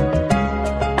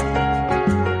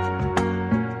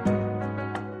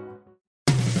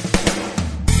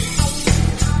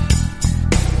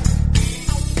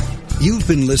 You've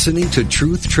been listening to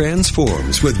Truth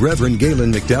Transforms with Reverend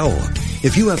Galen McDowell.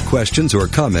 If you have questions or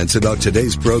comments about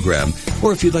today's program,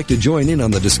 or if you'd like to join in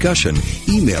on the discussion,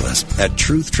 email us at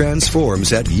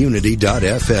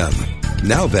truthtransforms@unity.fm.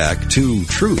 Now back to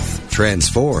Truth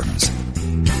Transforms.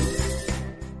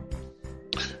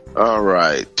 All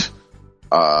right.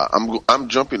 I'm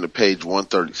jumping to page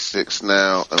 136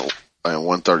 now and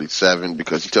 137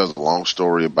 because he tells a long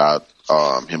story about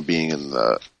him being in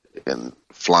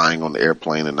flying on the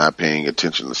airplane and not paying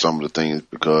attention to some of the things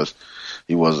because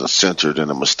he wasn't centered in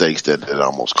the mistakes that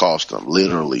almost cost him.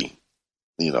 Literally,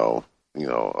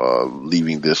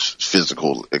 leaving this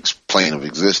physical plane of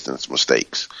existence,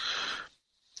 mistakes.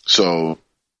 So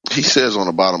he says on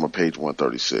the bottom of page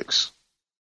 136,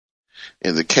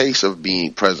 in the case of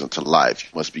being present to life, you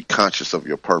must be conscious of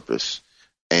your purpose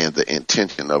and the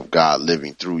intention of God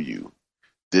living through you.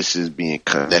 This is being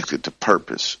connected to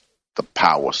purpose, the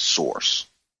power source.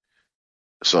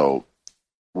 So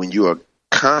when you are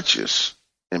conscious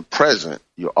and present,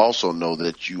 you also know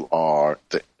that you are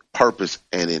the purpose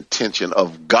and intention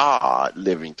of God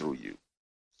living through you.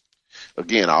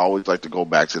 Again, I always like to go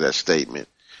back to that statement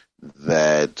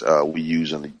that we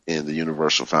use in the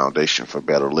Universal Foundation for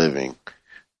Better Living.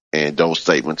 And those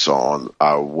statements are on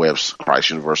our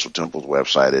Christ Universal Temple's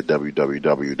website at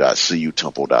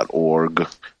www.cutemple.org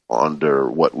under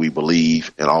What We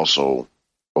Believe, and also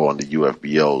on the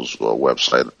UFBO's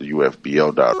website,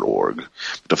 ufbo.org.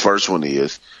 The first one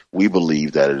is, we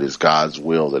believe that it is God's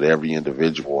will that every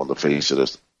individual on the face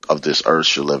of this earth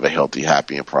should live a healthy,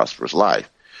 happy, and prosperous life.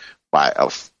 By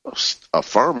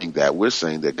affirming that, we're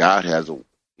saying that God has an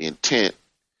intent,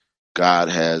 God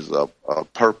has a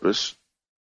purpose,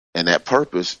 and that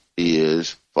purpose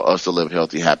is for us to live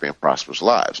healthy, happy, and prosperous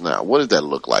lives. Now, what does that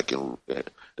look like? And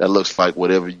that looks like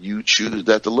whatever you choose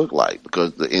that to look like,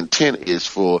 because the intent is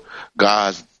for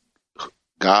God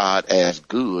as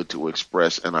good to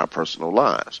express in our personal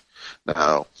lives.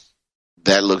 Now,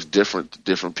 that looks different to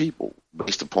different people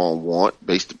based upon want,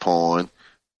 based upon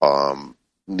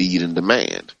need and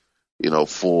demand,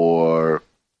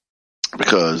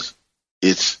 because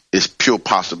it's pure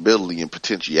possibility and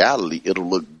potentiality. It'll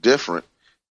look different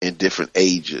in different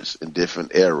ages, in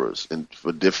different eras, and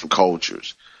for different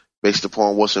cultures, based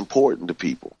upon what's important to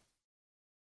people.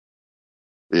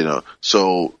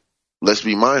 So let's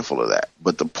be mindful of that.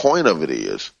 But the point of it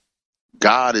is,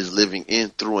 God is living in,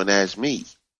 through, and as me.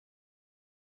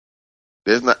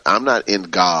 I'm not in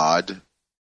God,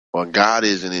 or God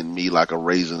isn't in me like a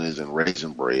raisin is in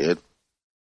raisin bread.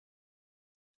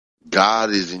 God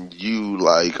is in you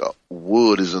like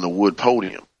wood is in a wood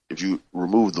podium. If you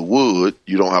remove the wood,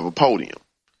 you don't have a podium.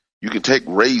 You can take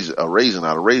a raisin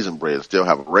out of raisin bread and still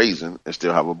have a raisin and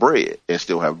still have a bread and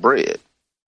still have bread.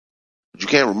 But you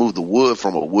can't remove the wood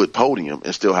from a wood podium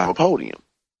and still have a podium.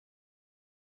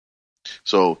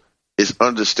 So it's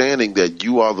understanding that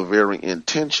you are the very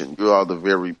intention, you are the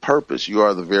very purpose, you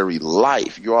are the very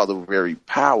life, you are the very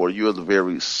power, you are the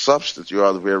very substance, you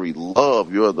are the very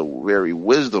love, you are the very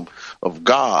wisdom of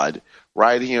God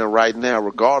right here and right now,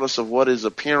 regardless of what is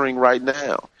appearing right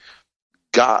now.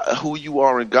 God, who you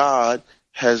are in God,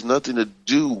 has nothing to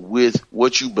do with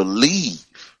what you believe.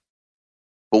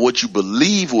 But what you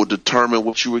believe will determine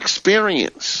what you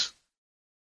experience.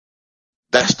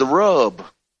 That's the rub.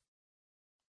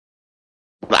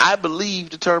 What I believe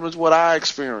determines what I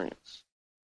experience.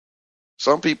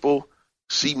 Some people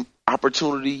see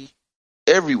opportunity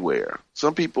everywhere.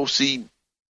 Some people see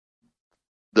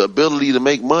the ability to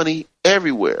make money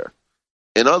everywhere.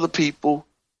 And other people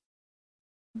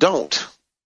don't.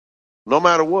 No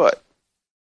matter what.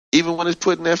 Even when it's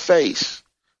put in their face.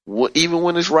 Even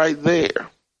when it's right there.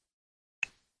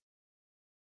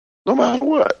 No matter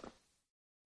what.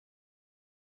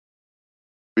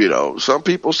 You know, some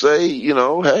people say, you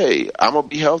know, hey, I'm going to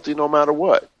be healthy no matter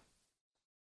what.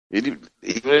 Even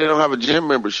if they don't have a gym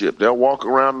membership, they'll walk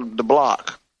around the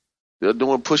block. They're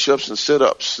doing push-ups and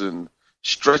sit-ups and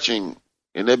stretching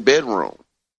in their bedroom.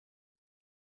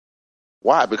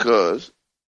 Why? Because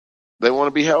they want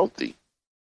to be healthy.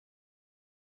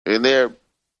 And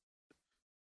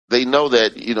they know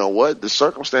that, you know what, the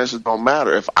circumstances don't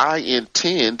matter. If I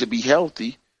intend to be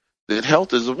healthy, then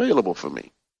health is available for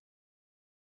me.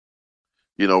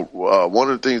 You know, one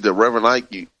of the things that Reverend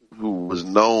Ike, who was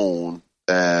known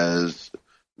as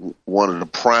one of the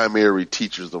primary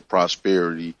teachers of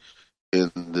prosperity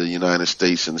in the United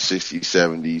States in the 60s,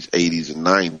 70s, 80s, and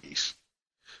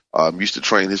 90s, used to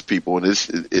train his people. And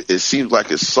it seems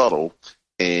like it's subtle.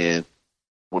 And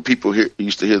when people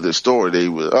used to hear this story, they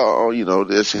would, you know,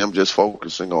 this him just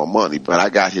focusing on money. But I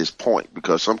got his point,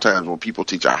 because sometimes when people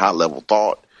teach a high-level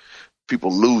thought,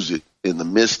 people lose it in the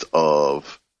midst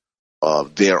of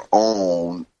their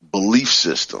own belief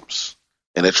systems,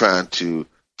 and they're trying to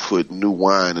put new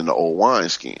wine in the old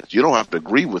wineskins. You don't have to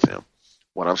agree with him.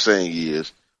 What I'm saying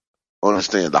is,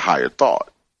 understand the higher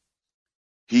thought.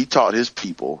 He taught his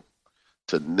people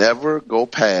to never go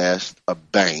past a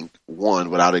bank, one,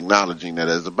 without acknowledging that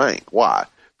as a bank. Why?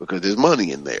 Because there's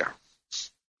money in there.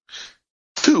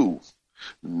 Two,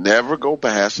 never go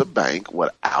past a bank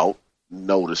without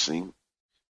noticing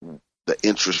the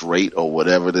interest rate or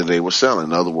whatever that they were selling.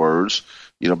 In other words,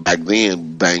 you know, back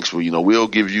then banks were, you know, we'll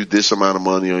give you this amount of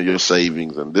money on your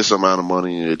savings and this amount of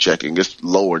money in your checking. It's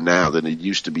lower now than it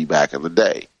used to be back in the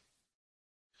day.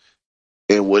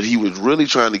 And what he was really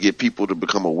trying to get people to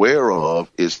become aware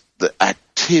of is the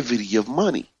activity of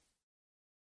money.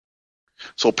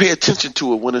 So pay attention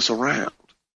to it when it's around.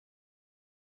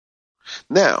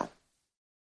 Now,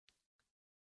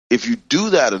 if you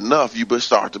do that enough, you will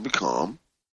start to become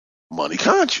money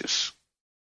conscious.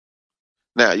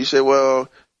 Now, you say, well,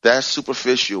 that's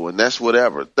superficial and that's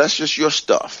whatever. That's just your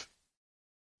stuff.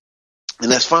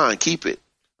 And that's fine. Keep it.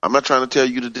 I'm not trying to tell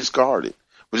you to discard it.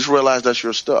 But just realize that's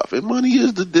your stuff. And money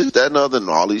is this, that, and other, and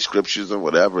all these scriptures and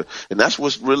whatever. And that's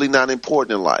what's really not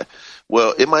important in life.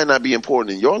 Well, it might not be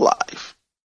important in your life.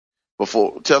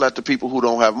 Tell that to people who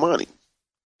don't have money.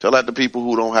 Tell that to people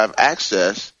who don't have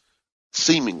access,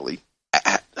 seemingly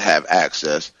have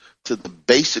access to the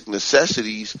basic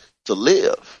necessities to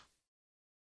live.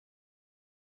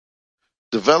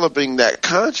 Developing that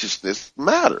consciousness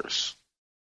matters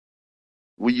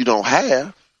when you don't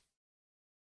have.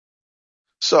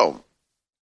 So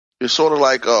it's sort of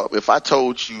like if I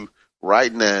told you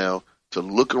right now to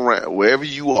look around wherever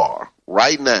you are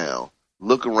right now,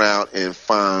 look around and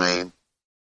find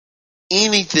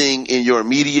anything in your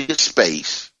immediate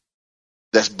space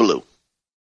that's blue.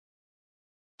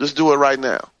 Just do it right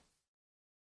now.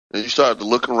 And you start to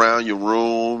look around your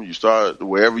room, you start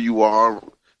wherever you are,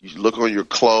 you look on your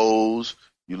clothes,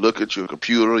 you look at your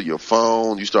computer, your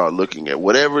phone, you start looking at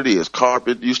whatever it is,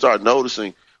 carpet, you start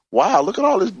noticing, wow, look at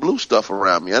all this blue stuff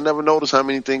around me. I never noticed how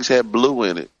many things had blue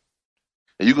in it.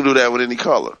 And you can do that with any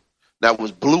color. Now,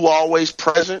 was blue always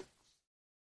present?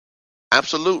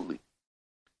 Absolutely.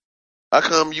 How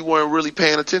come you weren't really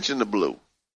paying attention to blue?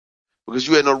 Because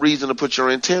you had no reason to put your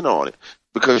intent on it.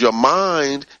 Because your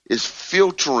mind is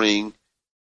filtering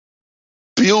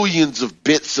billions of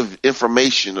bits of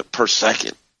information per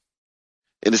second.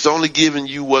 And it's only giving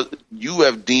you what you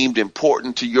have deemed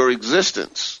important to your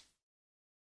existence.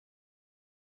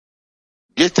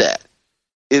 Get that?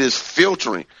 It is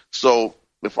filtering. So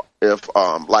if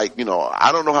like, you know,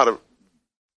 I don't know how to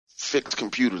fix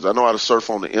computers. I know how to surf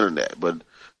on the internet, but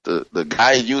the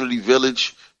guy at Unity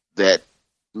Village that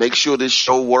makes sure this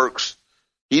show works,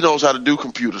 he knows how to do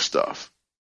computer stuff.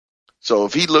 So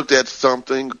if he looked at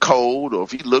something, code, or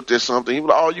if he looked at something, he was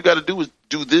like, all you got to do is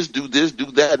do this, do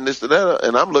that, and this and that.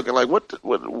 And I'm looking like, what?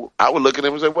 I would look at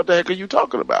him and say, what the heck are you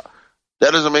talking about?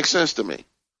 That doesn't make sense to me.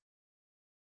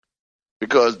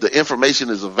 Because the information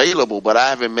is available, but I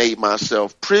haven't made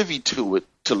myself privy to it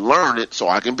to learn it so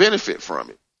I can benefit from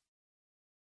it.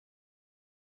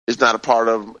 It's not a part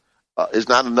of is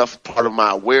not enough part of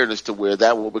my awareness to where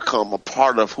that will become a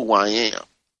part of who I am.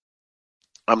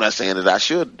 I'm not saying that I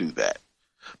should do that.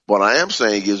 What I am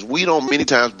saying is we don't many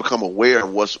times become aware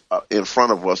of what's in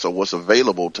front of us or what's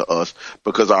available to us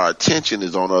because our attention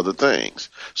is on other things.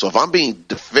 So if I'm being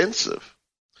defensive,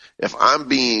 if I'm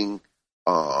being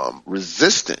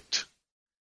resistant,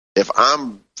 if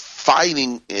I'm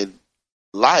fighting in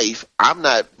life, I'm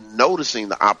not noticing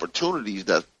the opportunities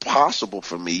that's possible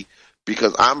for me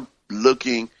because I'm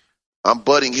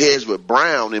butting heads with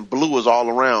brown and blue is all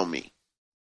around me.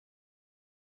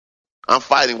 I'm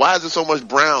fighting. Why is there so much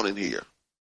brown in here?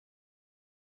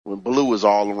 When blue is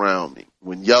all around me,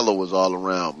 when yellow is all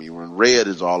around me, when red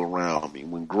is all around me,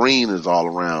 when green is all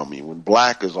around me, when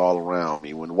black is all around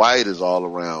me, when white is all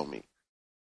around me.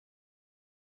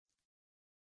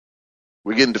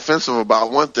 We're getting defensive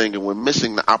about one thing and we're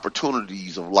missing the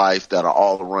opportunities of life that are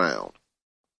all around.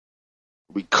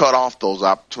 We cut off those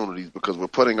opportunities because we're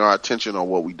putting our attention on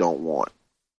what we don't want.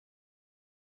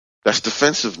 That's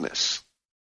defensiveness.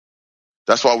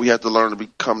 That's why we have to learn to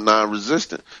become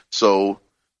non-resistant. So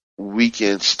we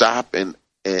can stop and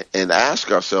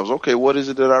ask ourselves, okay, what is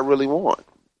it that I really want?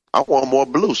 I want more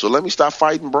blue, so let me stop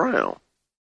fighting brown.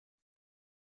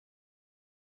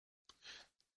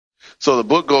 So the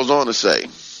book goes on to say,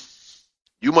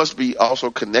 you must be also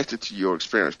connected to your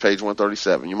experience. Page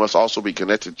 137. You must also be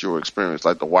connected to your experience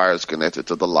like the wire is connected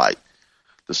to the light.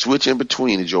 The switch in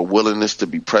between is your willingness to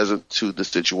be present to the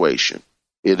situation.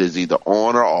 It is either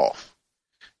on or off.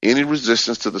 Any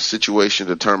resistance to the situation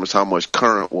determines how much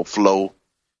current will flow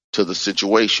to the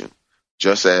situation,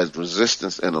 just as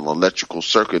resistance in an electrical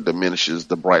circuit diminishes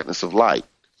the brightness of light.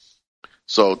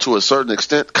 So to a certain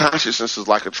extent, consciousness is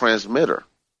like a transmitter.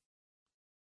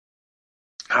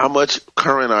 How much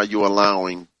current are you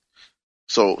allowing?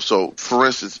 So for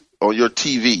instance, on your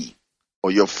TV or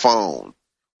your phone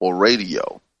or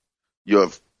radio,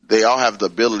 they all have the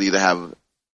ability to have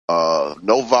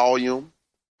no volume,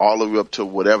 all the way up to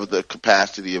whatever the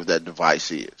capacity of that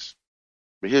device is.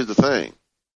 But here's the thing.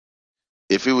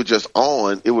 If it were just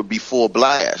on, it would be full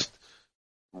blast.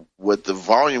 What the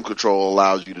volume control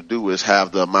allows you to do is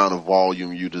have the amount of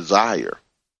volume you desire.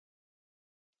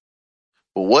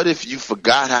 But what if you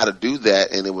forgot how to do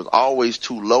that and it was always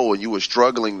too low and you were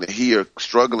struggling to hear,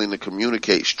 struggling to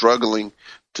communicate, struggling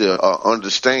to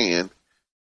understand,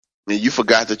 and you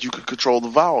forgot that you could control the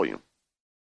volume?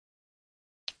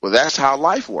 Well, that's how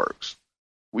life works.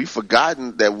 We've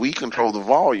forgotten that we control the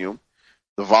volume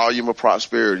of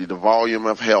prosperity, the volume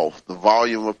of health, the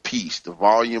volume of peace, the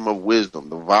volume of wisdom,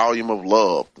 the volume of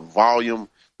love, the volume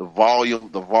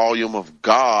of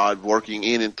God working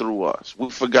in and through us.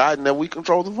 We've forgotten that we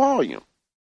control the volume.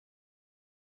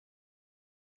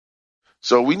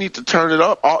 So we need to turn it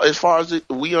up as far as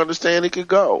we understand it could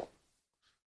go.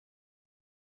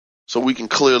 So we can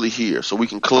clearly hear, so we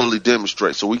can clearly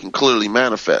demonstrate, so we can clearly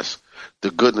manifest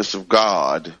the goodness of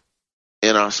God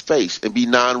in our space and be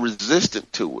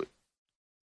non-resistant to it,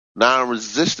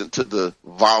 non-resistant to the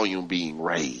volume being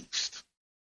raised,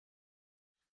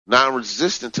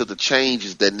 non-resistant to the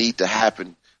changes that need to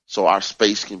happen so our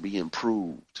space can be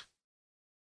improved,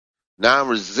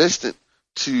 non-resistant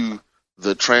to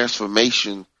the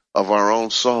transformation of our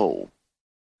own soul,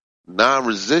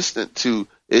 non-resistant to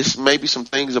it's maybe some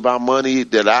things about money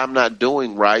that I'm not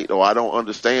doing right or I don't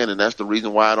understand, and that's the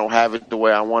reason why I don't have it the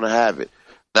way I want to have it.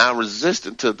 Now,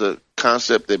 resistant to the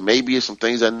concept that maybe it's some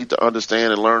things I need to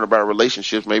understand and learn about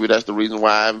relationships. Maybe that's the reason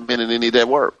why I haven't been in any of that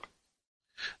work.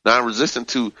 Now, resistant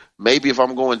to maybe if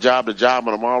I'm going job to job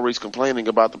and I'm always complaining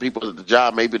about the people at the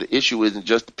job, maybe the issue isn't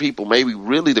just the people. Maybe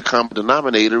really the common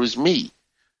denominator is me.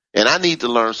 And I need to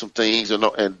learn some things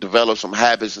and develop some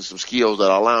habits and some skills that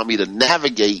allow me to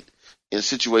navigate in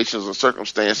situations and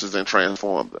circumstances and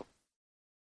transform them.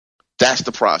 That's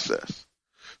the process.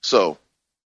 So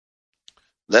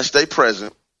let's stay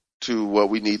present to what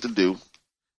we need to do,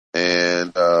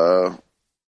 and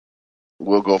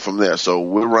we'll go from there. So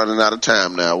we're running out of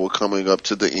time now. We're coming up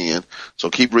to the end. So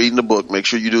keep reading the book. Make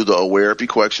sure you do the awareness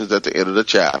questions at the end of the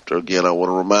chapter. Again, I want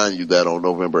to remind you that on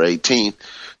November 18th,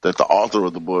 that the author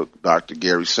of the book, Dr.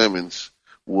 Gary Simmons,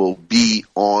 will be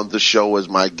on the show as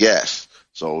my guest.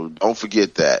 So don't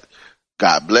forget that.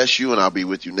 God bless you, and I'll be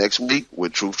with you next week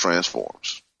with Truth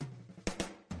Transforms.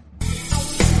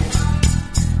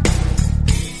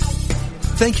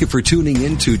 Thank you for tuning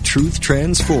in to Truth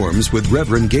Transforms with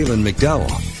Reverend Galen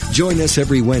McDowell. Join us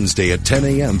every Wednesday at 10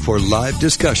 a.m. for live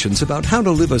discussions about how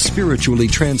to live a spiritually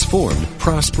transformed,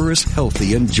 prosperous,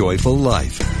 healthy, and joyful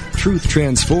life. Truth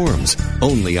Transforms,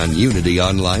 only on Unity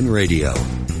Online Radio.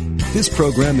 This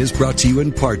program is brought to you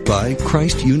in part by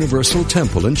Christ Universal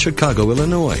Temple in Chicago,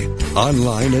 Illinois.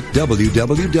 Online at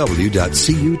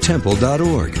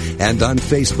www.cutemple.org and on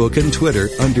Facebook and Twitter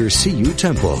under CU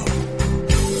Temple.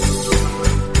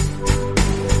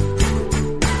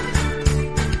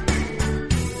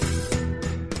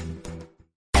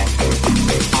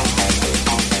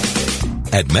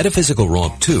 At Metaphysical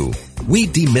Romp 2, we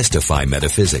demystify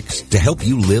metaphysics to help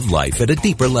you live life at a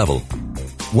deeper level.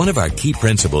 One of our key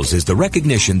principles is the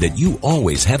recognition that you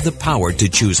always have the power to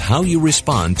choose how you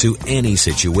respond to any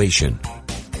situation.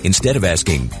 Instead of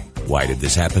asking, why did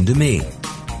this happen to me?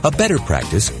 A better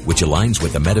practice, which aligns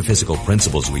with the metaphysical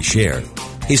principles we share,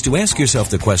 is to ask yourself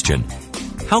the question,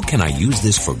 how can I use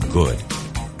this for good?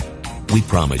 We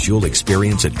promise you'll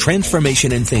experience a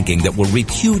transformation in thinking that will reap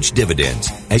huge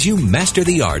dividends as you master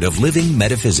the art of living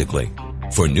metaphysically.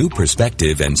 For new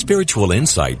perspective and spiritual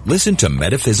insight, listen to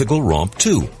Metaphysical Romp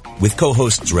 2 with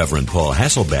co-hosts Reverend Paul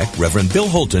Hasselbeck, Reverend Bill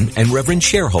Holton, and Reverend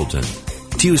Cher Holton.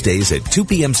 Tuesdays at 2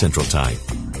 p.m. Central Time,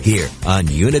 here on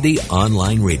Unity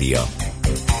Online Radio.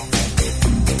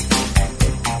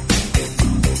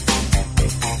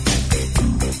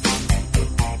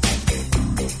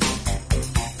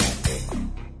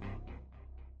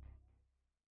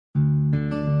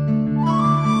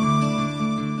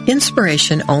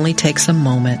 Inspiration only takes a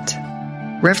moment.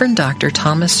 Reverend Dr.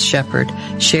 Thomas Shepard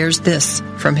shares this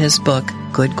from his book,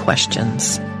 Good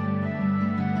Questions.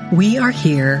 We are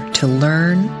here to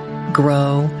learn,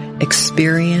 grow,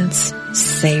 experience,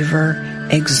 savor,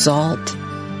 exalt,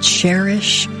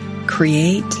 cherish,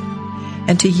 create,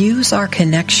 and to use our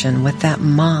connection with that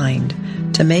mind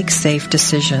to make safe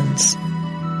decisions.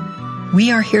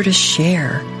 We are here to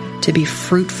share, to be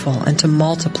fruitful, and to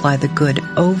multiply the good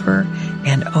over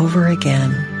and over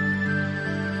again.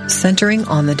 Centering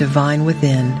on the divine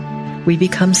within, we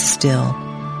become still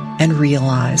and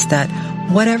realize that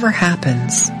whatever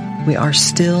happens, we are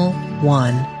still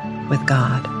one with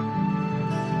God.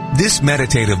 This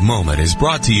meditative moment is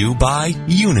brought to you by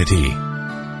Unity.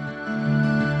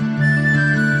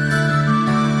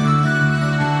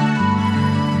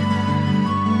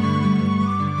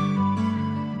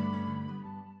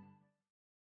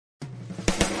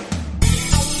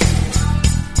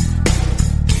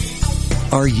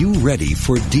 Are you ready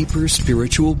for deeper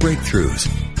spiritual breakthroughs?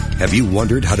 Have you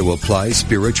wondered how to apply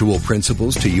spiritual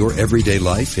principles to your everyday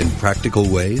life in practical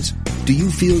ways? Do you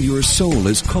feel your soul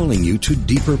is calling you to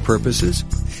deeper purposes?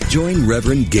 Join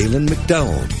Reverend Galen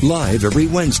McDowell live every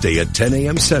Wednesday at 10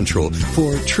 a.m. Central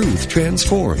for Truth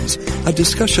Transforms, a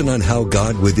discussion on how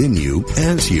God within you,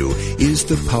 as you, is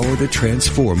the power to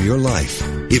transform your life.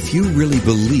 If you really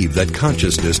believe that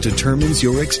consciousness determines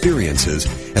your experiences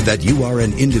and that you are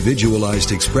an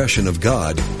individualized expression of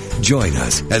God, join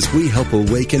us as we help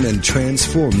awaken and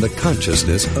transform the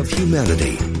consciousness of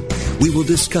humanity. We will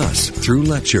discuss, through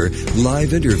lecture,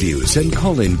 live interviews, and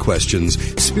call-in questions,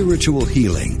 spiritual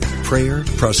healing, prayer,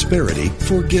 prosperity,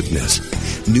 forgiveness,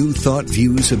 new thought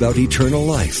views about eternal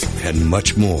life, and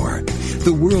much more.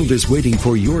 The world is waiting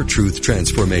for your truth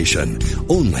transformation,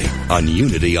 only on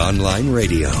Unity Online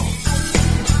Radio.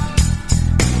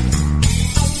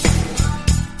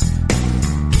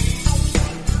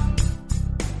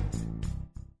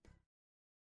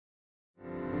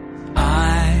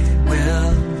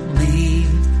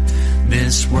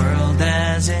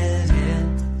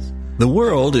 The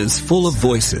world is full of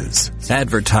voices,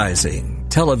 advertising,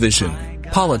 television,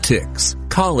 politics,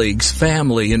 colleagues,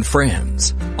 family, and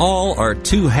friends. All are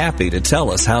too happy to tell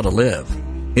us how to live.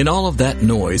 In all of that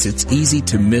noise, it's easy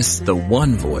to miss the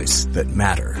one voice that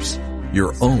matters,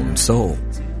 your own soul.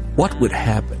 What would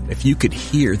happen if you could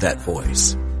hear that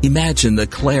voice? Imagine the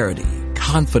clarity,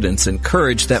 confidence, and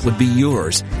courage that would be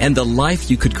yours and the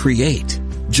life you could create.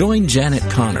 Join Janet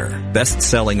Connor,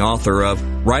 best-selling author of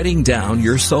Writing Down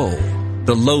Your Soul,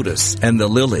 The Lotus and the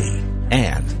Lily,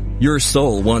 and Your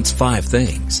Soul Wants 5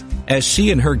 Things, as she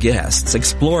and her guests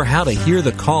explore how to hear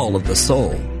the call of the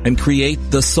soul and create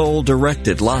the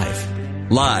soul-directed life.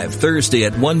 Live Thursday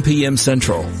at 1 p.m.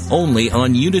 Central, only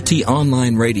on Unity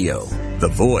Online Radio, the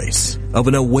voice of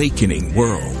an awakening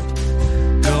world.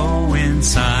 Go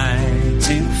inside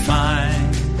to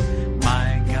find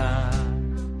my God.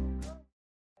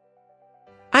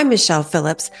 I'm Michelle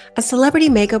Phillips, a celebrity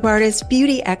makeup artist,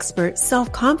 beauty expert,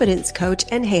 self-confidence coach,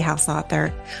 and Hay House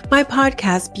author. My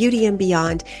podcast, Beauty and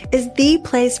Beyond, is the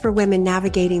place for women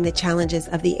navigating the challenges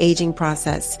of the aging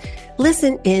process.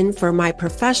 Listen in for my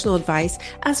professional advice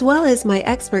as well as my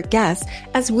expert guests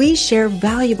as we share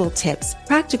valuable tips,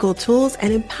 practical tools,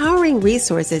 and empowering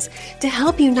resources to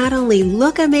help you not only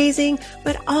look amazing,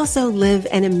 but also live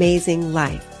an amazing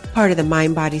life. part of the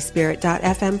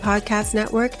MindBodySpirit.fm podcast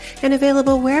network and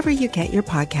available wherever you get your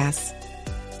podcasts.